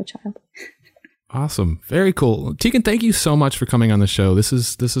the mouth of a child. Awesome. Very cool. Tegan, thank you so much for coming on the show. This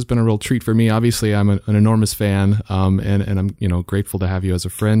has been a real treat for me. Obviously, I'm an enormous fan, and I'm, grateful to have you as a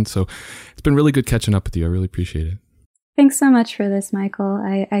friend. So it's been really good catching up with you. I really appreciate it. Thanks so much for this, Michael.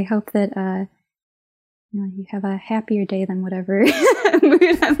 I hope that, you have a happier day than whatever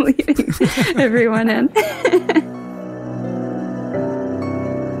mood I'm leaving everyone in.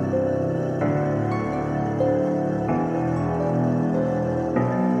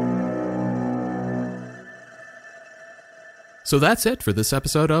 So that's it for this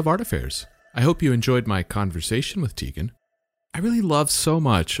episode of Art Affairs. I hope you enjoyed my conversation with Tegan. I really loved so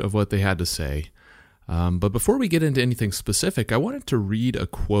much of what they had to say. But before we get into anything specific, I wanted to read a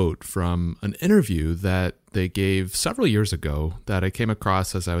quote from an interview that they gave several years ago that I came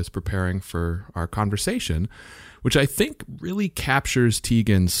across as I was preparing for our conversation, which I think really captures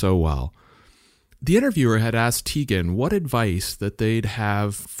Tegan so well. The interviewer had asked Tegan what advice that they'd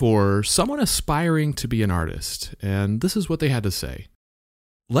have for someone aspiring to be an artist, and this is what they had to say.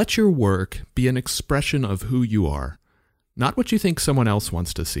 Let your work be an expression of who you are, not what you think someone else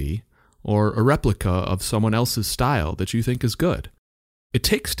wants to see, or a replica of someone else's style that you think is good. It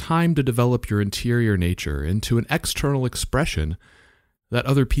takes time to develop your interior nature into an external expression that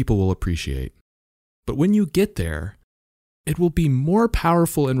other people will appreciate. But when you get there, it will be more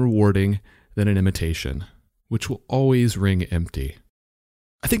powerful and rewarding than an imitation, which will always ring empty.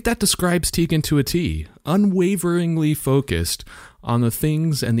 I think that describes Tegan to a T, unwaveringly focused on the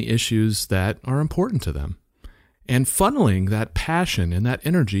things and the issues that are important to them, and funneling that passion and that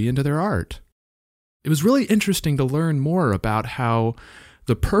energy into their art. It was really interesting to learn more about how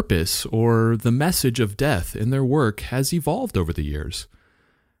the purpose or the message of death in their work has evolved over the years.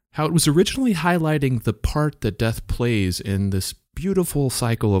 How it was originally highlighting the part that death plays in this beautiful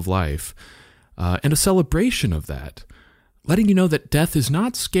cycle of life, and a celebration of that, letting you know that death is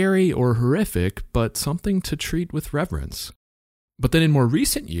not scary or horrific, but something to treat with reverence. But then in more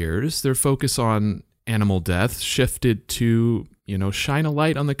recent years, their focus on animal death shifted to, shine a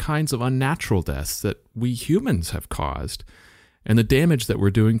light on the kinds of unnatural deaths that we humans have caused and the damage that we're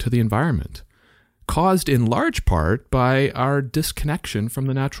doing to the environment, caused in large part by our disconnection from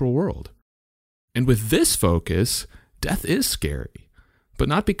the natural world. And with this focus, death is scary, but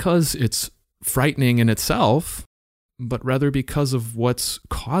not because it's frightening in itself, but rather because of what's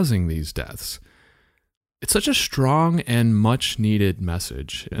causing these deaths. It's such a strong and much needed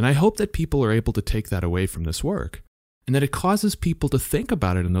message, and I hope that people are able to take that away from this work, and that it causes people to think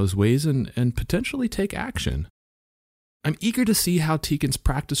about it in those ways and potentially take action. I'm eager to see how Tegan's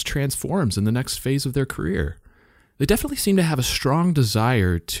practice transforms in the next phase of their career. They definitely seem to have a strong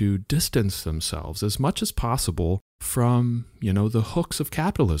desire to distance themselves as much as possible from, the hooks of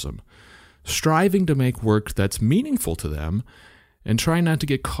capitalism, striving to make work that's meaningful to them and trying not to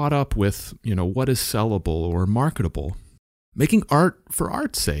get caught up with, what is sellable or marketable. Making art for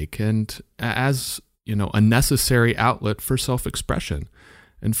art's sake and as, a necessary outlet for self-expression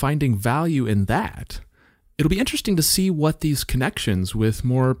and finding value in that. It'll be interesting to see what these connections with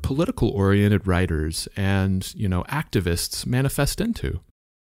more political-oriented writers and, activists manifest into.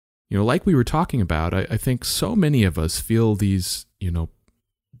 Like we were talking about, I think so many of us feel these,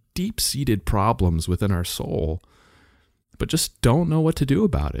 deep-seated problems within our soul, but just don't know what to do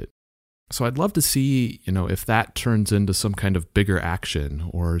about it. So I'd love to see, if that turns into some kind of bigger action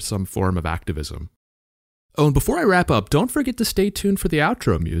or some form of activism. Oh, and before I wrap up, don't forget to stay tuned for the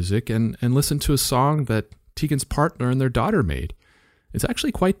outro music and listen to a song that Tegan's partner and their daughter made. It's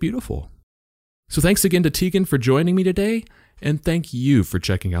actually quite beautiful. So thanks again to Tegan for joining me today, and thank you for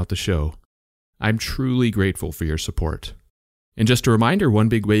checking out the show. I'm truly grateful for your support. And just a reminder, one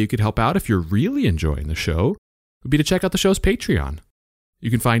big way you could help out if you're really enjoying the show would be to check out the show's Patreon.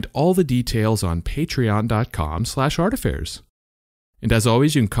 You can find all the details on patreon.com/artaffairs. And as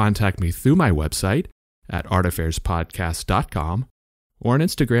always, you can contact me through my website at artaffairs.podcast.com or on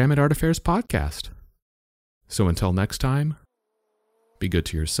Instagram at artaffairs.podcast. So until next time, be good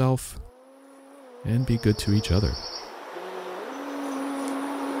to yourself and be good to each other.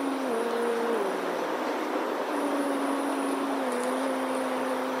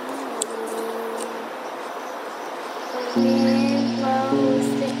 Yeah.